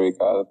in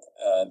America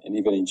and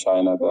even in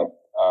China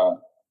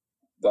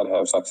that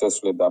have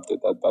successfully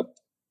adopted that. But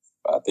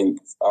I think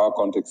our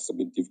context is a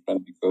bit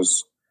different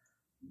because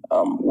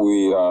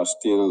we are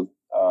still,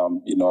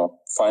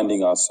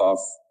 finding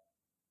ourselves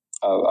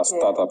as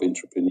startup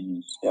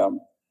entrepreneurs. Yeah.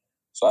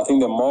 So I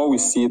think the more we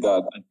see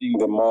that, I think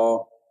the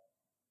more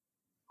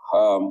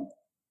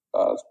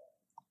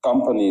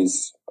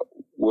companies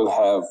will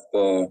have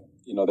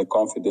the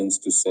confidence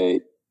to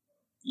say,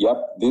 yep,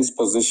 this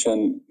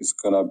position is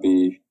going to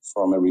be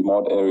from a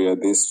remote area.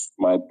 This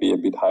might be a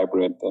bit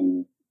hybrid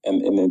and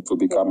it will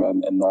become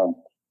a norm.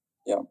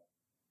 Yeah.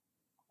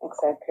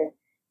 Exactly.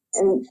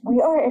 And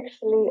we are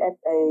actually at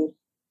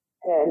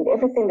and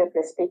everything that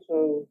we're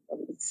speaking,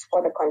 it's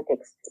for the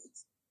context,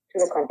 it's to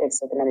the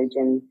context of the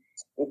Namibian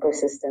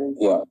ecosystem.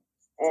 Yeah.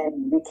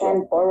 And we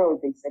can borrow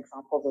these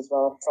examples as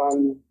well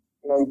from,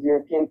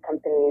 European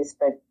companies,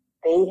 but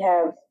they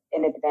have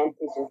an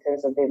advantage in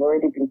terms of they've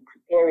already been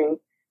preparing,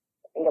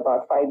 I think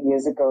about 5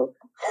 years ago,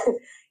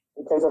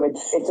 in terms of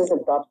it's just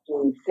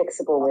adopting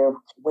flexible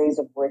ways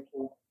of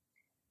working.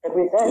 But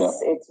with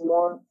us, it's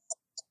more,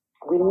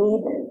 we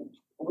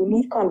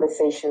need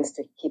conversations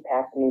to keep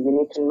happening. We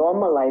need to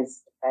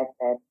normalize the fact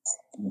that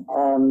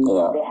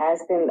there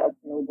has been a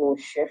global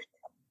shift,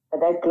 but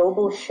that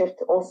global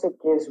shift also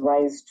gives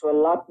rise to a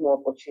lot more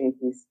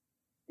opportunities.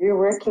 You're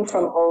working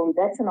from home,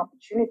 that's an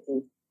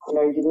opportunity.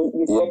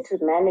 You get to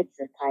manage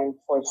your time,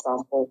 for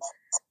example.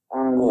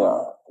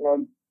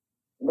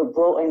 The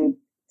role, and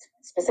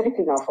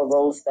specifically now for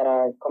roles that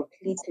are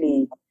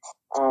completely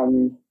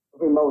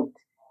remote.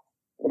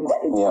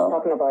 It's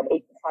talking about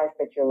 8 to 5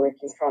 that you're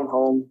working from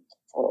home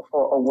for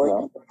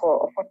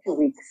a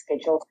 40-week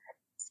schedule.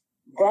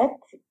 That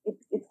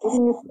it's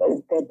giving you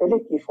the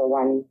ability for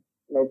one,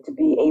 to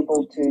be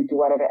able to do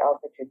whatever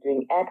else that you're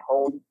doing at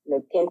home,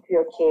 tend to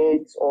your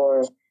kids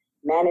or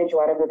manage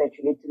whatever that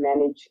you need to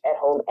manage at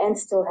home and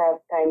still have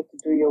time to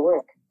do your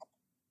work.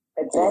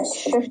 But that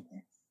shift,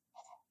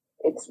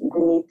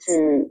 we need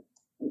to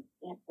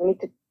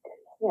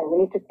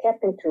tap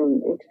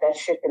into that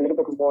shift a little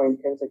bit more in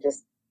terms of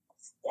just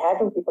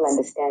having people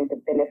understand the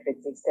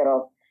benefits instead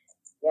of,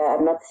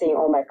 I'm not saying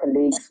all my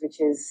colleagues, which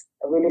is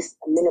a really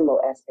minimal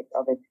aspect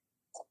of it.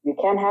 You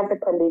can have the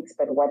colleagues,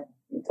 but what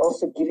it's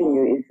also giving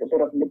you is a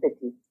bit of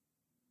liberty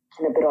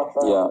and a bit of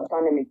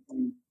autonomy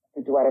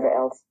to do whatever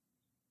else.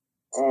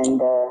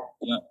 And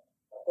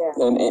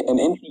and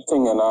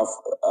interesting enough,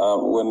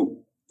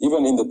 when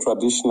even in the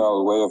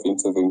traditional way of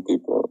interviewing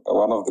people,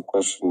 one of the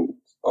questions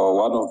or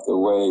one of the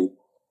way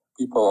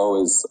people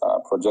always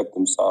project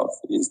themselves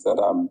is that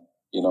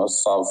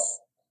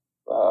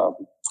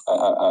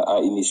I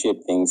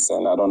initiate things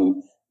and I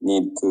don't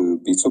need to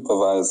be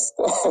supervised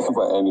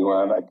by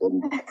anyone.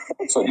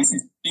 So these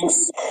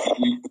things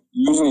we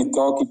usually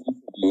talk in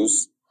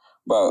interviews,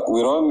 but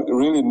we don't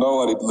really know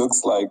what it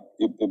looks like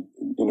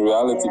in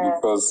reality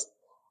because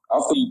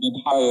after you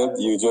get hired,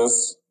 you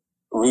just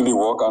really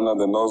walk under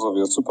the nose of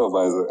your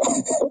supervisor.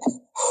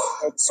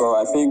 So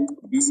I think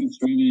this is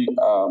really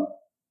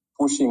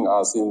pushing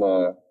us in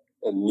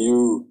a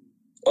new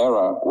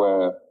era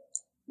where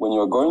when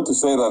you're going to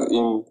say that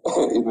in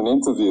an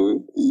interview,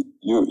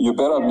 you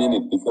better mean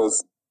it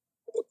because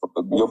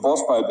your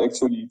boss might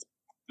actually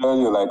tell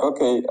you like,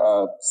 okay,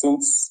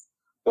 since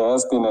there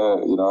has been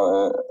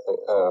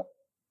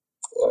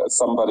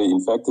somebody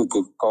infected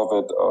with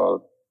COVID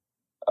or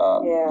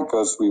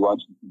because we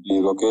want you to be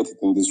located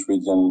in this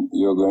region,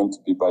 you're going to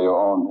be by your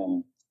own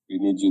and we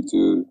need you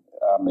to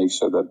make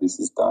sure that this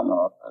is done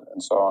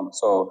and so on.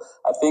 So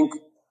I think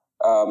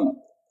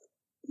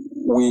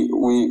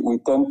we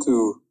tend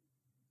to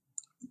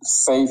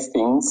say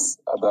things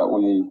that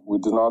we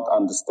do not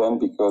understand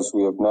because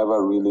we have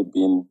never really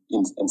been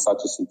in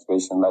such a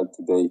situation like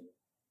today.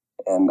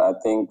 And I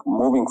think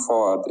moving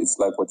forward, it's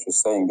like what you're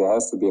saying, there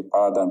has to be a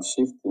paradigm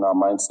shift in our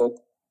mindset.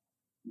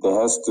 There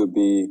has to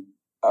be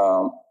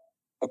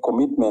a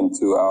commitment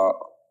to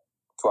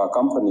our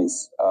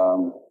companies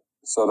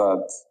so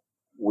that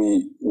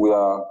we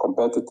are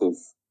competitive.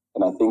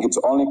 And I think it's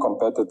only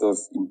competitive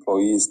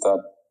employees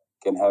that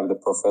can have the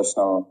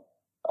professional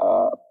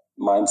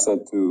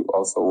mindset to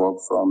also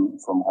work from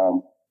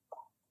home.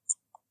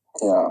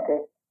 Yeah. Okay.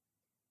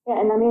 Yeah,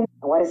 and I mean,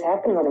 what is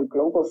happening on a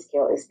global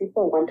scale is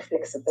people want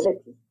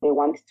flexibility. They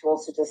want to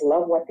also just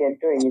love what they're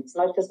doing. It's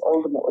not just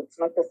it's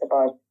not just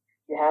about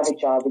you have a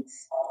job.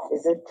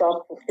 Is it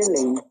job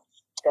fulfilling?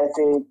 Does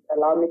it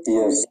allow me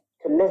to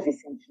live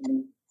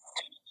essentially?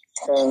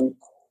 So,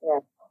 yeah.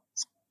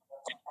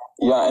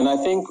 Yeah, and I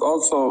think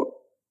also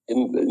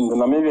in the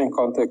Namibian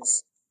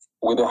context,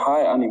 with a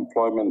high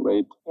unemployment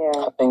rate,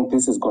 I think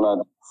this is going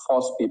to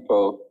force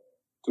people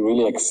to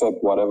really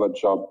accept whatever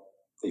job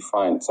they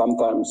find.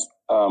 Sometimes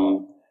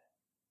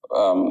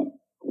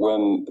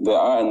when there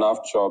are enough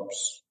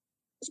jobs,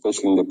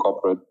 especially in the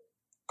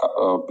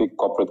big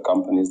corporate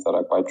companies that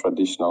are quite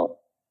traditional,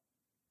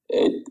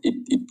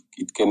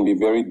 it can be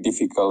very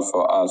difficult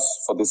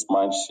for this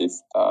mind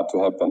shift to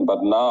happen.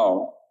 But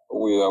now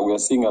we are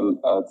seeing,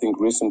 I think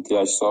recently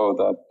I saw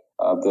that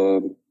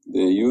the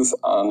youth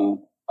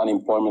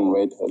unemployment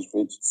rate has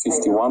reached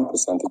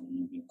 51%.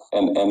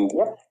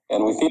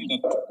 And we think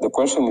that the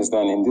question is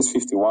then, in this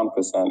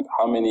 51%,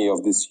 how many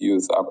of these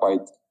youth are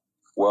quite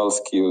well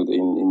skilled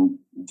in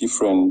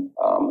different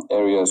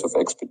areas of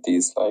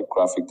expertise like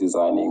graphic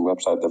designing,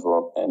 website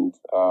development,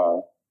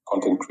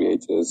 content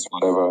creators,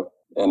 whatever.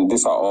 And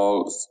these are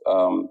all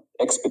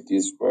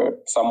expertise where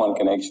someone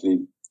can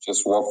actually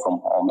just work from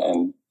home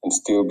and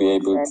still be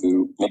able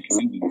to make a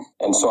living.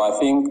 And so I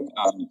think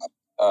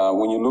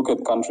when you look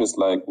at countries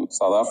like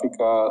South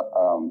Africa,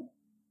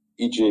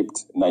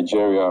 Egypt,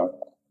 Nigeria,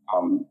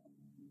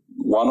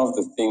 one of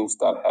the things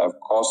that have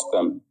caused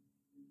them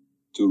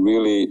to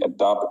really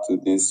adapt to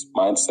this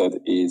mindset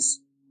is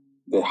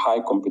the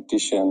high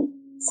competition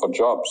for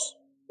jobs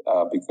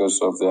because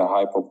of their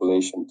high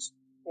populations.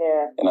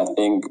 Yeah. And I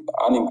think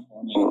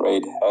unemployment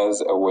rate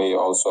has a way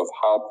also of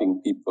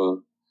helping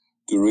people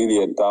to really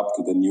adapt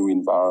to the new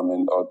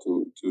environment or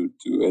to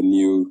a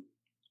new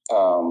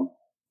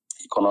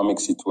economic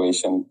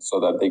situation so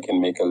that they can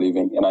make a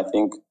living. And I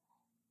think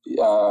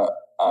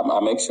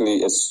I'm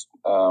actually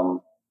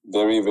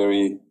very,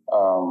 very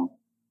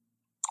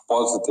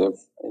positive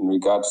in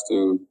regards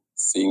to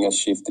seeing a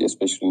shift,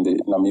 especially in the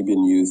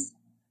Namibian youth,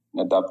 in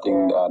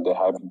adapting the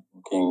hybrid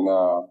working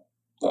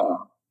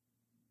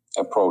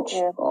approach.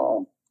 Yeah.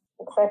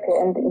 Exactly,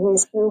 and you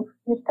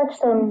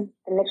touched on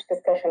the next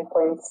discussion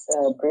points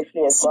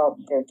briefly as well,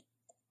 because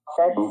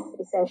that's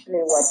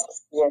essentially what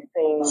we are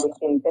saying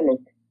within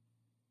Billet.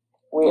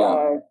 We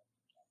are,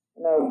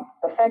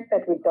 the fact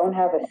that we don't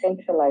have a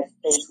centralized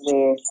place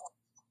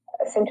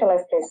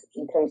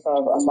in terms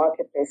of a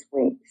marketplace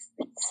where it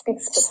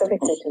speaks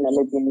specifically to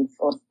Namibians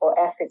or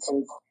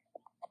Africans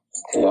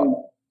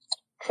to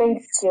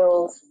trade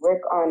skills,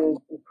 work on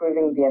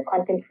improving their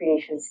content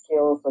creation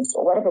skills,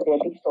 or whatever their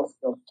digital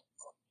skills.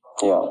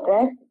 Yeah.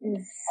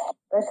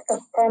 That's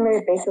the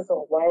primary basis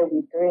of why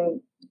we're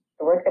doing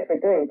the work that we're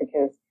doing,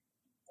 because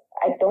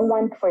I don't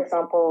want, for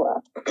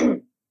example,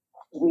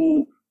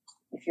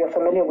 if you're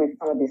familiar with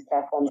some of these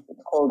platforms,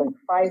 it's called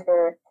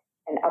Fiverr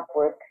and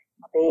Upwork.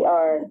 They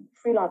are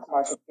freelance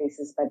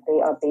marketplaces, but they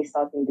are based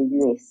out in the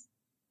US.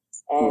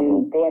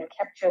 And they have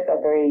captured a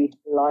very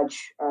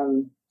large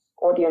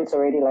audience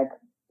already. Like,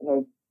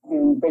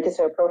 you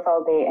register a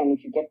profile there, and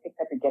if you get picked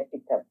up, you get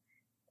picked up.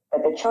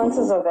 But the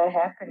chances of that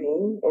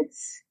happening,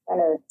 it's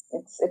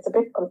a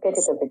bit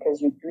competitive, because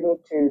you do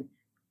need to,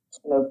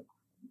 you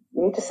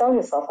need to sell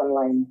yourself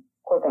online,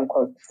 quote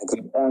unquote.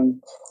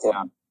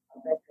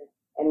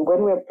 And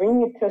when we're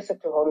bringing it closer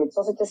to home, it's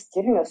also just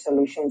giving a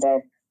solution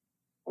that,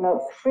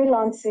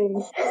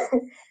 freelancing,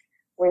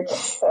 which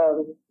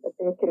I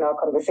think in our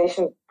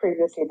conversation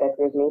previously that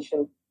we've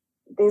mentioned,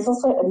 there's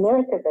also a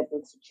narrative that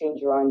needs to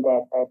change around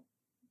that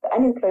the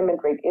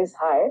unemployment rate is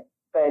high,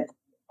 but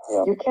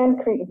you can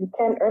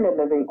earn a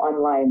living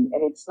online,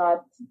 and it's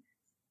not,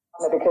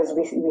 because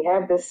we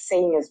have this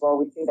saying as well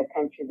within the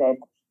country that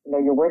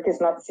your work is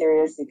not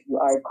serious if you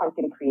are a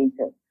content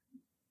creator,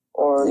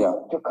 or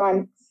you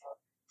can't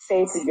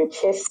say to your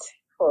chest,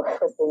 for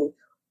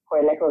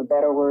lack of a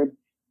better word,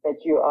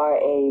 that you are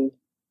a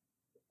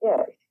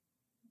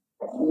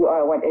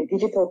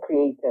digital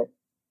creator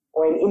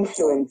or an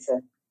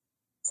influencer.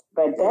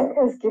 But that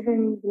has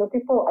given,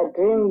 people are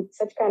doing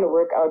such kind of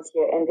work out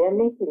here, and they're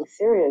making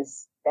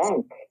serious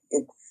bank.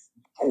 It's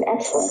an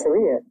actual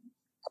career.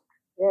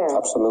 Yeah,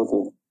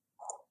 absolutely.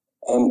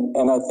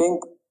 And I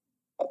think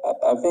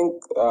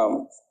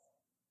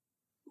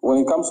when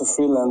it comes to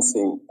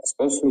freelancing,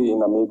 especially in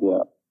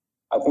Namibia,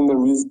 I think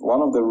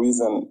one of the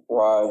reasons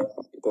why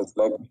it has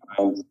lagged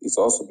behind is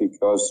also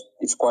because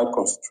it's quite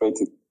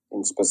concentrated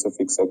in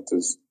specific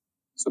sectors.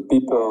 So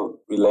people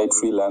relate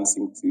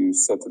freelancing to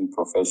certain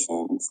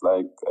professions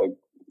like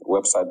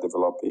website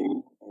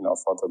developing,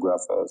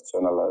 photographers,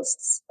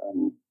 journalists,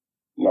 and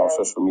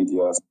social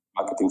media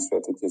marketing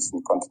strategists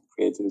and content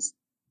creators.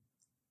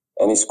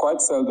 And it's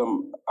quite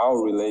seldom I'll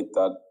relate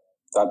that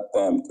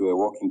term to a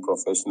working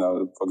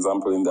professional, for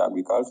example, in the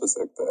agriculture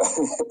sector.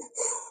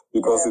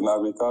 Because in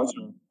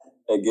agriculture,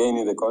 again,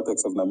 in the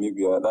context of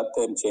Namibia, that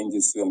term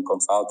changes to a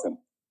consultant.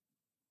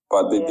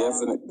 But they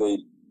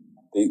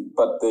they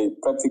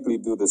practically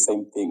do the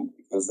same thing,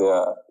 because they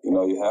are,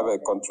 you have a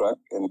contract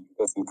and the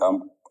person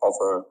can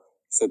offer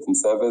certain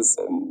service,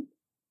 and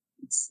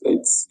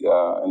it's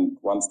and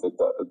once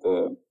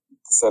the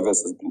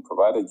service has been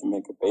provided, you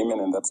make a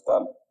payment and that's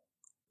done.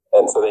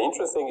 And so the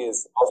interesting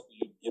is also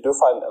you do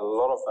find a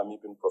lot of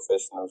Namibian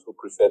professionals who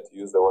prefer to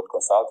use the word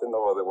consultant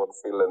over the word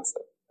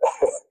freelancer.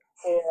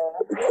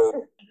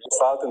 Because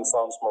consultant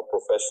sounds more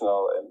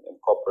professional and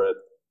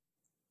corporate.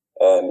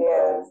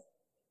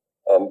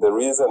 And the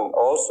reason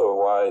also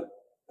why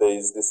there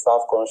is this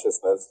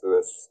self-consciousness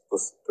to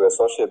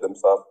associate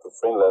themselves to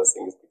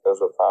freelancing is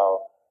because of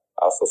how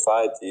our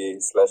society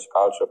 /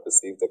 culture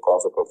perceives the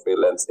concept of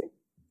freelancing.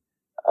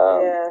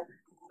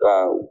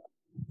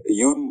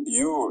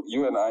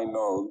 You and I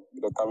know,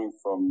 coming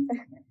from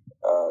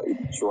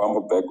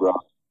Chiwambo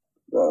background,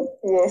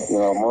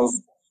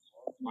 most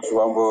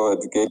Chiwambo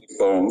educated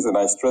parents, and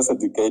I stress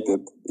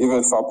educated,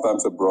 even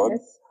sometimes abroad,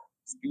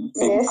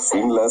 think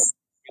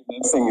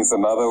freelancing is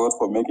another word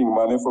for making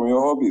money from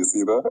your hobbies,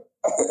 And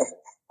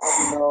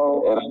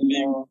I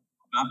think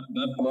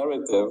that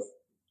narrative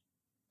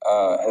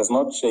has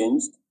not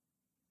changed,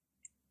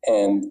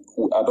 and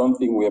I don't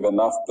think we have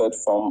enough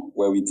platform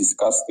where we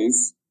discuss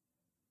this.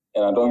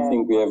 And I don't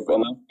think we have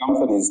enough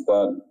companies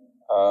that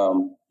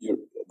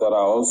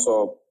are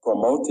also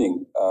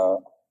promoting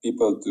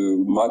people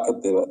to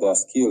market their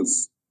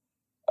skills.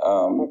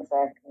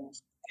 Exactly.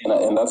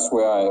 And that's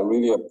where I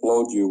really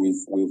applaud you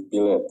with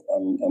Billet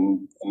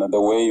and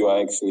the way you are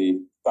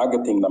actually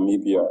targeting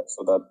Namibia,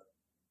 so that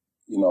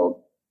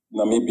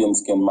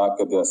Namibians can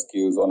market their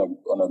skills on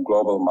a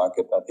global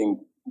market. I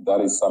think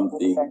that is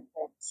something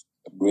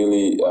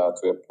really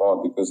to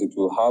applaud, because it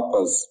will help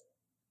us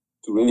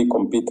to really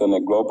compete on a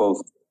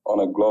global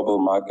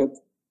market,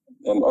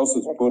 and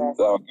also to put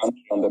our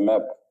country on the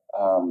map.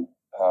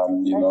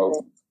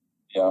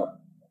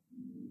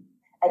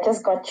 I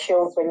just got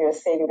chills when you were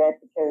saying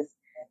that, because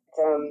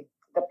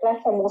the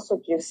platform also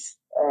gives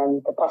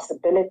the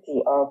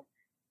possibility of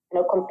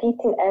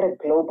competing at a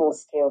global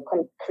scale,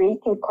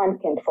 creating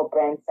content for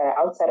brands that are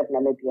outside of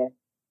Namibia,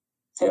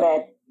 so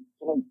that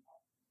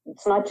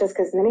it's not just,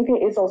 because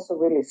Namibia is also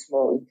really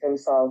small in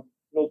terms of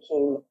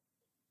making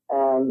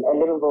a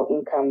little more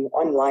income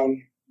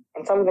online.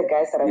 And some of the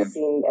guys that I've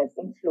seen as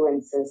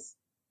influencers,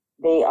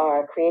 they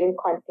are creating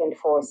content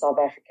for South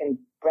African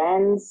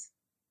brands,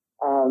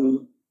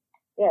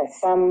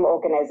 some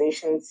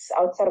organizations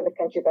outside of the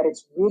country, but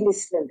it's really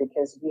slim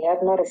because we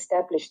have not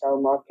established our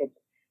market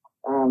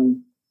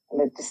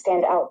to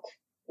stand out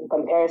in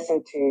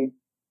comparison to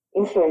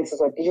influencers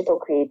or digital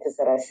creators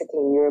that are sitting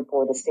in Europe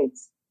or the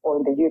States or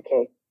in the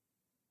UK.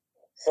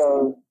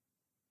 So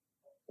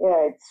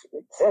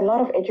it's a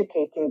lot of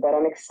educating, but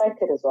I'm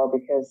excited as well,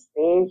 because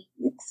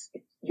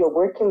you're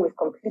working with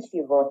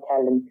completely raw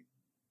talent.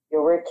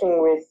 You're working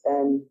with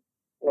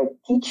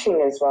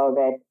teaching as well,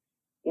 that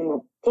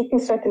taking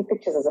certain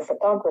pictures as a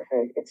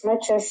photographer, it's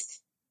not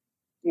just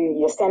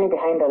you're standing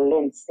behind a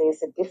lens.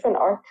 There's a different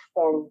art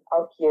form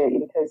out here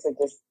in terms of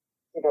just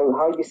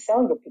how you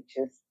sell your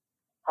pictures,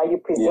 how you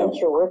present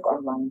your work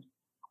online.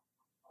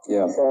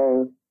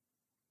 So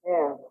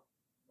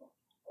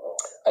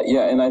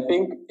and I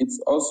think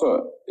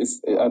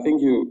I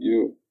think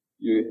you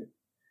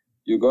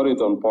got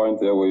it on point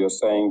there, where you're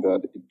saying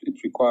that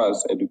it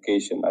requires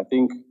education. I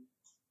think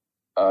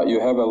you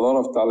have a lot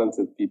of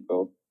talented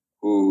people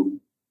who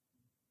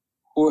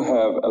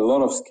have a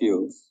lot of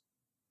skills,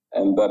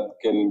 and that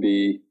can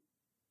be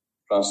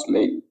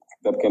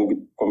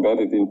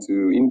converted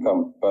into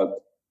income.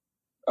 But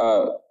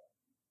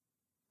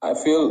I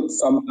feel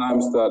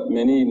sometimes that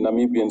many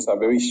Namibians are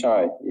very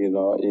shy,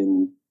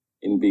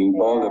 in being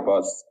bold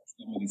about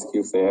some of the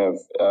skills they have.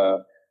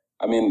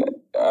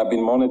 I've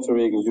been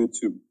monitoring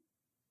YouTube.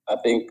 I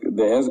think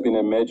there has been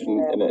an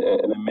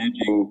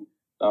emerging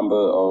number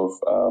of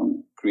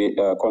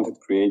content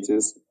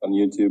creators on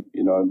YouTube,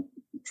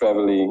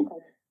 traveling.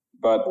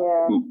 But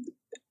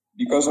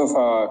because of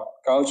our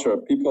culture,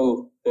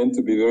 people tend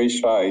to be very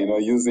shy,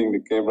 using the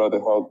camera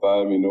the whole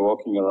time,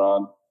 walking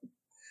around.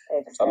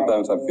 Exactly.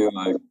 Sometimes I feel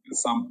like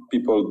some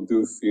people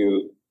do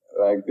feel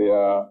like they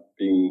are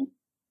being,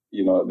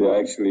 they're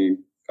actually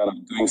kind of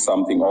doing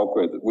something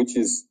awkward, which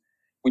is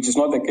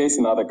not the case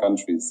in other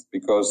countries,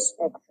 because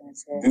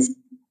these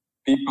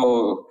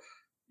people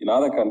in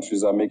other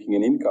countries are making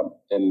an income.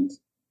 And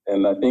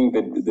I think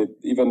that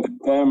even the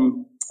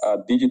term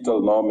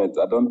digital nomad,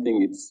 I don't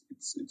think it's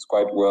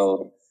quite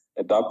well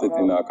adapted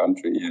in our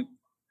country yet.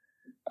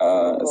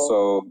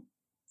 So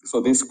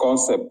these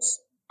concepts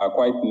are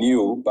quite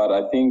new, but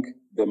I think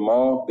the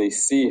more they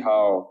see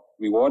how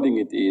rewarding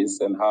it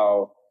is, and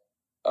how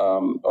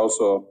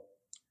also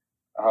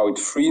how it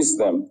frees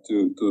them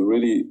to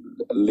really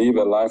live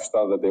a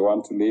lifestyle that they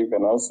want to live,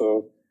 and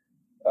also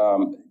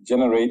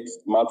generate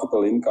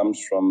multiple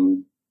incomes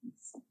from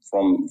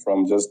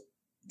just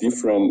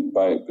different,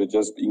 by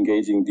just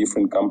engaging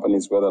different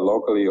companies, whether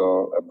locally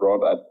or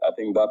abroad. I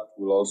think that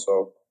will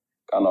also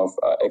kind of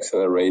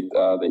accelerate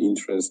the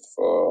interest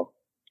for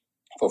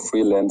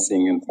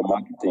freelancing and for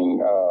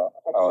marketing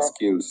our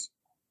skills.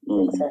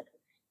 Exactly.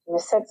 You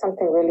said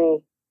something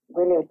really,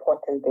 really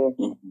important there.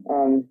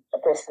 A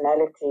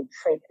personality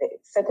trait,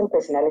 certain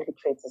personality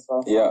traits as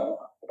well. Yeah.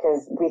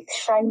 Because with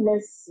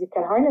shyness, you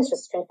can harness your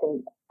strength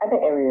in other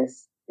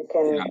areas. You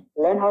can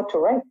learn how to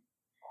write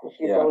if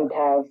you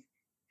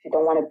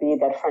don't want to be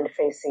that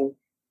front-facing,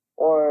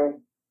 or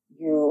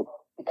you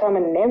become a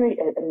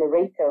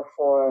narrator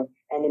for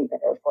an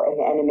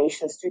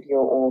animation studio,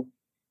 or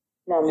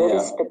I'm really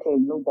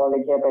spitting blue ball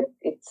here, but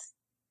it's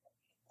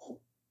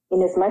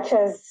in as much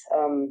as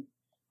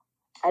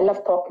I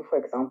love talking, for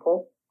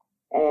example,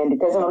 and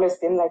it hasn't always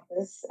been like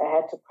this. I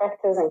had to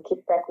practice and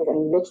keep practicing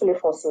and literally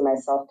forcing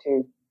myself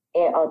to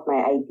air out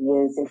my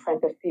ideas in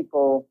front of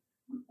people,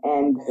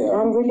 and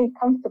now I'm really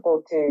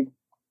comfortable to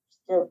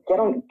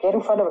get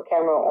in front of a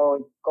camera or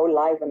go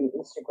live on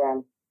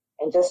Instagram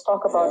and just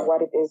talk about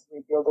what it is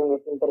we're building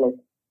within Billet.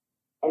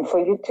 And for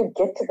you to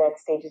get to that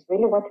stage is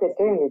really what we're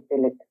doing with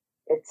Billet.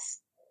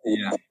 It's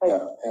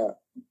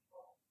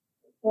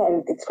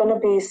and it's going to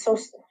be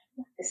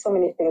there's so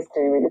many things to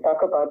really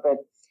talk about, but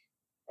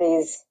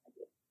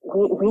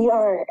we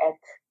are at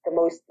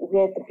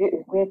we're at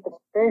the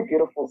very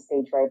beautiful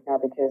stage right now,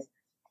 because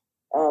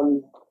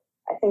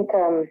I think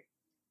it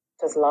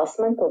was last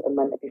month or the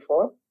month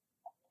before,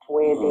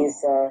 where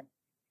there's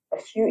a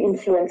few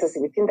influencers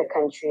within the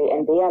country,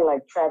 and they are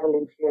like travel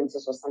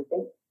influencers or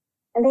something.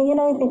 And then,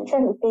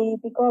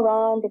 they go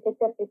around, they take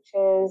their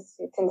pictures,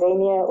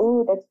 Tanzania,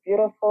 oh, that's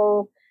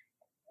beautiful.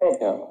 But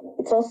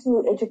it's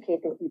also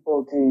educating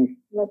people to,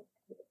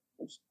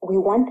 we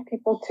want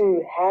people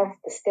to have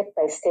the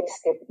step-by-step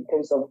in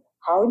terms of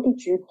how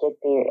did you get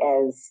there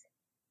as,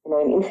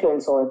 an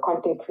influencer or a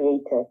content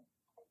creator.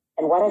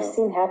 And what I've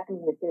seen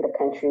happen within the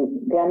country,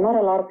 there are not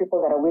a lot of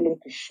people that are willing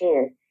to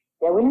share.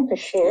 They're willing to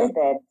share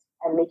that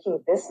I'm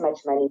making this much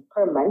money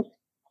per month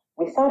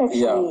without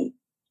actually,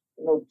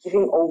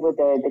 giving over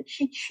the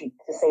cheat sheet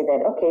to say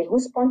that, okay,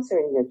 who's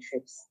sponsoring your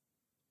trips?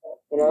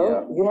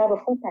 You have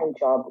a full-time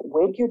job.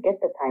 Where do you get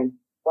the time?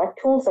 What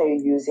tools are you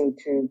using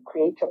to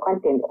create your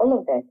content? All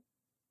of that.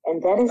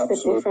 And that is the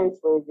difference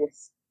with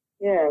this.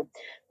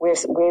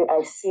 Where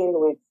I've seen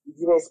with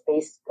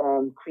US-based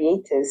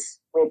creators,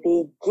 where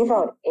they give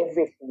out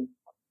everything.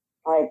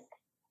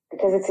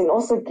 Because it's in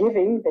also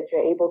giving that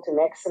you're able to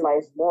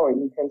maximize more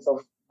in terms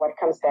of what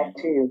comes back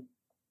to you.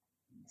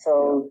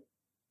 So,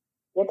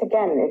 yet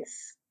again,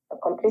 it's a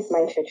complete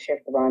mindset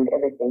shift around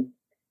everything.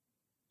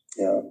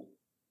 Yeah.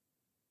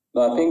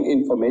 No, I think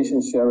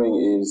information sharing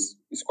is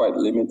quite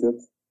limited.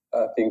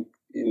 I think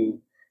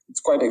it's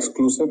quite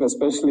exclusive,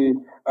 especially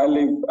I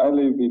live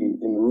in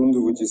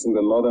Rundu, which is in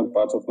the northern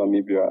part of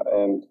Namibia,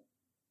 and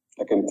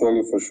I can tell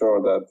you for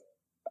sure that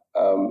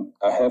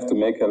I have to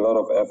make a lot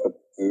of effort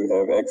to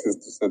have access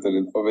to certain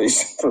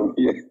information from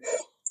here.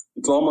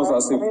 It's almost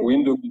as if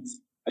Windu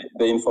is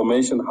the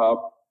information hub,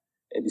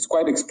 and it's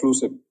quite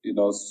exclusive,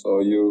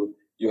 so you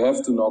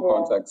have to know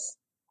contacts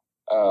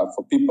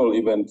for people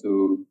even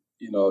to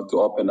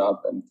open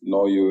up and to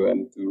know you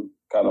and to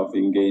kind of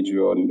engage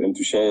you and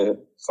to share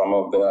some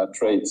of their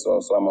traits or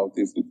some of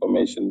this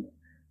information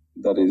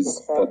that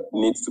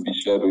needs to be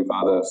shared with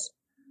others.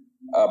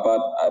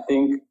 But I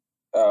think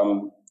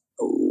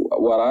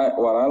what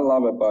I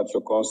love about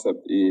your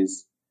concept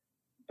is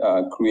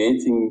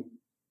creating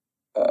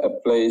a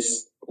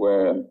place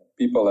where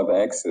people have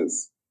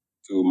access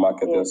to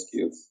market their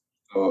skills.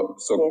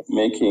 So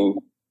making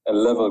a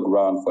level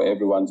ground for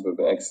everyone to have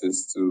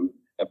access to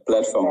a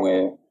platform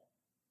where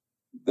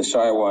the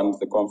shy ones,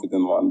 the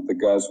confident ones, the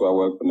guys who are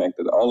well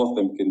connected, all of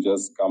them can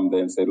just come there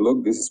and say,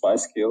 look, this is my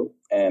skill,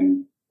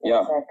 and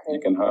you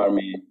can hire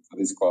me for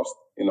this cost,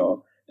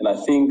 And I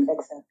think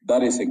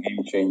that is a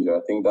game changer.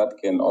 I think that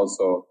can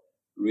also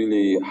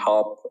really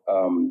help,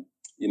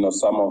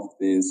 some of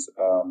these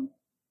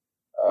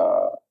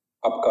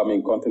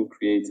upcoming content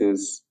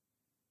creators,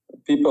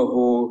 people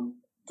who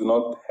do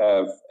not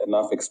have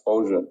enough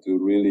exposure to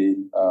really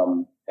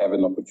have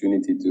an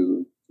opportunity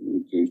to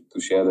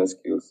share their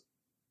skills.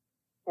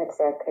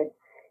 Exactly.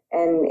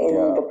 And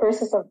in the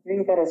process of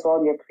doing that as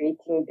well, you're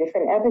creating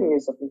different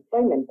avenues of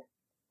employment,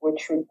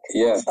 which would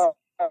start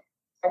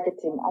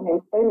targeting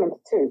unemployment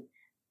too.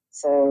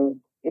 So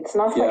it's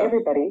not for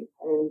everybody.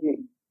 I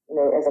mean,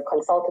 as a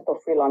consultant or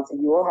freelancer,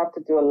 you will have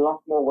to do a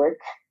lot more work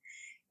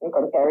in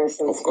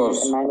comparison to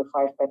a 9 to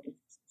 5. But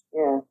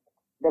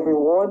the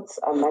rewards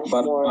are much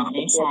more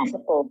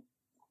triple.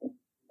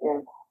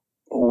 Yeah.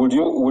 Would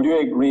you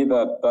agree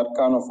that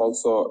kind of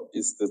also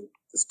is the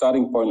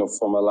starting point of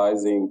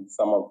formalizing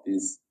some of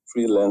these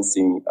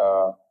freelancing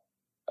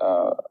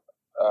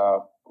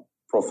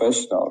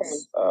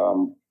professionals?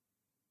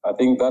 I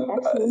think that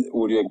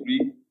would you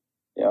agree?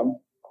 Yeah.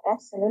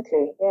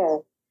 Absolutely, yeah.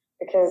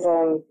 because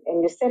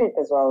and you said it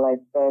as well,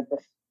 like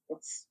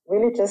it's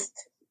really just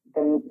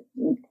the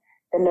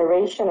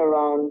narration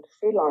around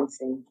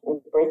freelancing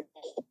and breaking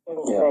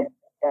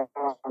that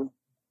down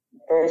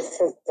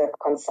versus the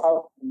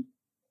consultant.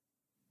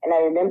 And I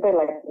remember,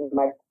 like, in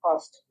my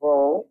past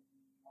role,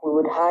 we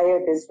would hire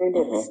these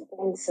really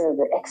expensive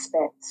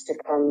experts to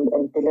come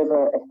and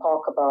deliver a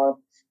talk about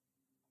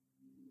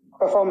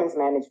performance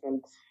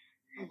management.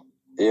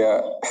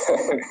 Yeah.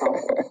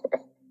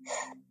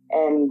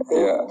 And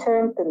they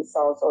termed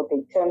themselves, or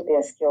they termed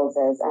their skills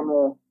as, I'm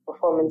a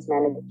performance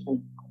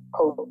management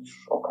coach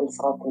or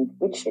consultant,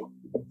 which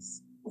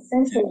it's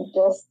essentially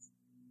just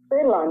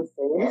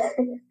freelancing.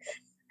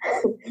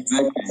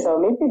 Exactly. So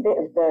maybe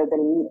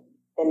the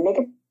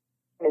negative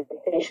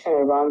connotation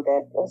around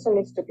that also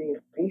needs to be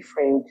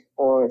reframed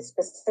for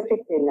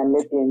specifically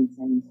Namibians,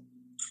 and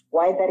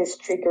why that is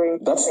triggering.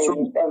 That's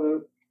true.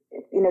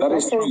 That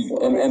is true.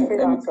 And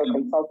freelancer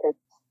consultant.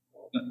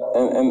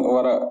 And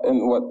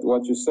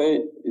what you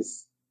say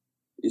is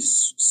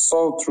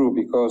so true,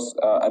 because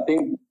I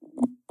think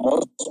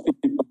most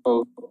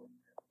people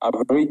are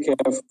very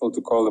careful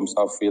to call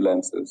themselves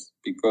freelancers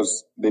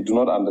because they do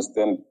not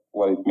understand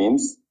what it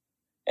means,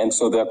 and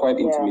so they are quite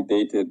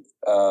intimidated.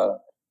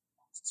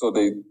 So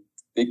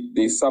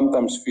they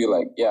sometimes feel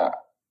like,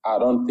 I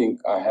don't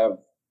think I have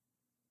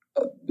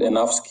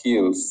enough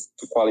skills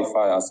to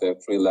qualify as a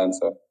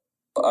freelancer.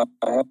 I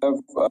have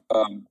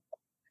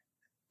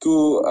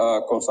two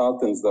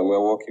consultants that we're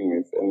working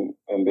with,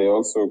 and they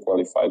also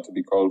qualify to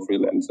be called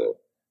freelancer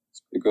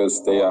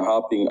because they are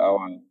helping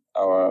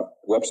our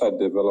website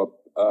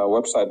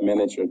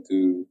manager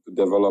to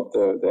develop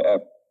the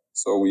app.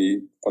 So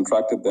we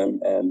contracted them,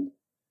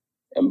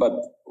 but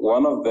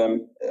one of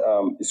them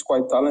is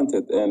quite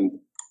talented, and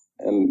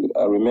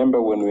I remember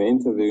when we were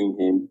interviewing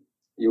him,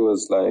 he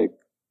was like,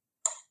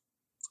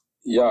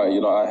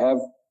 I have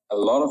a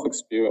lot of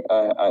experience.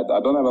 I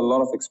don't have a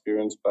lot of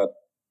experience, but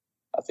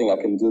I think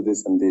I can do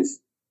this and this.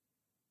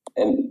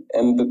 And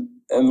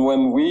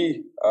when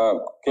we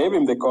gave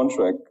him the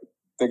contract,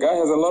 the guy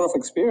has a lot of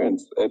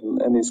experience,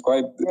 and he's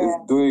is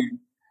doing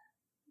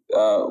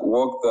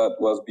work that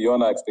was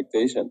beyond our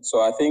expectation.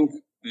 So I think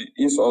there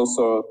is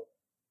also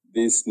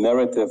this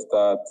narrative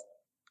that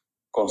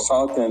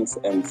consultants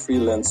and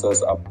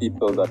freelancers are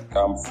people that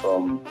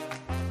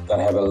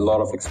have a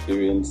lot of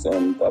experience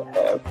and that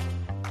have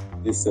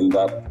this and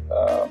that,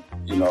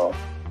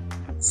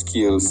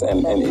 skills,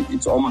 and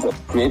it's almost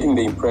like creating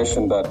the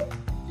impression that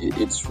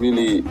it's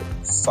really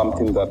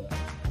something that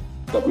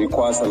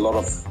requires a lot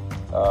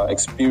of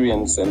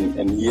experience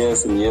and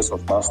years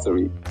of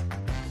mastery.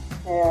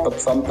 Yeah. But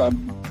sometimes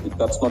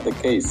that's not the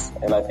case,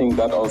 and I think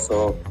that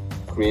also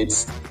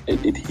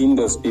it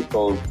hinders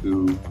people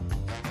to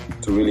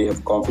really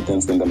have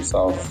confidence in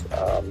themselves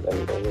and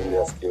in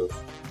their skills.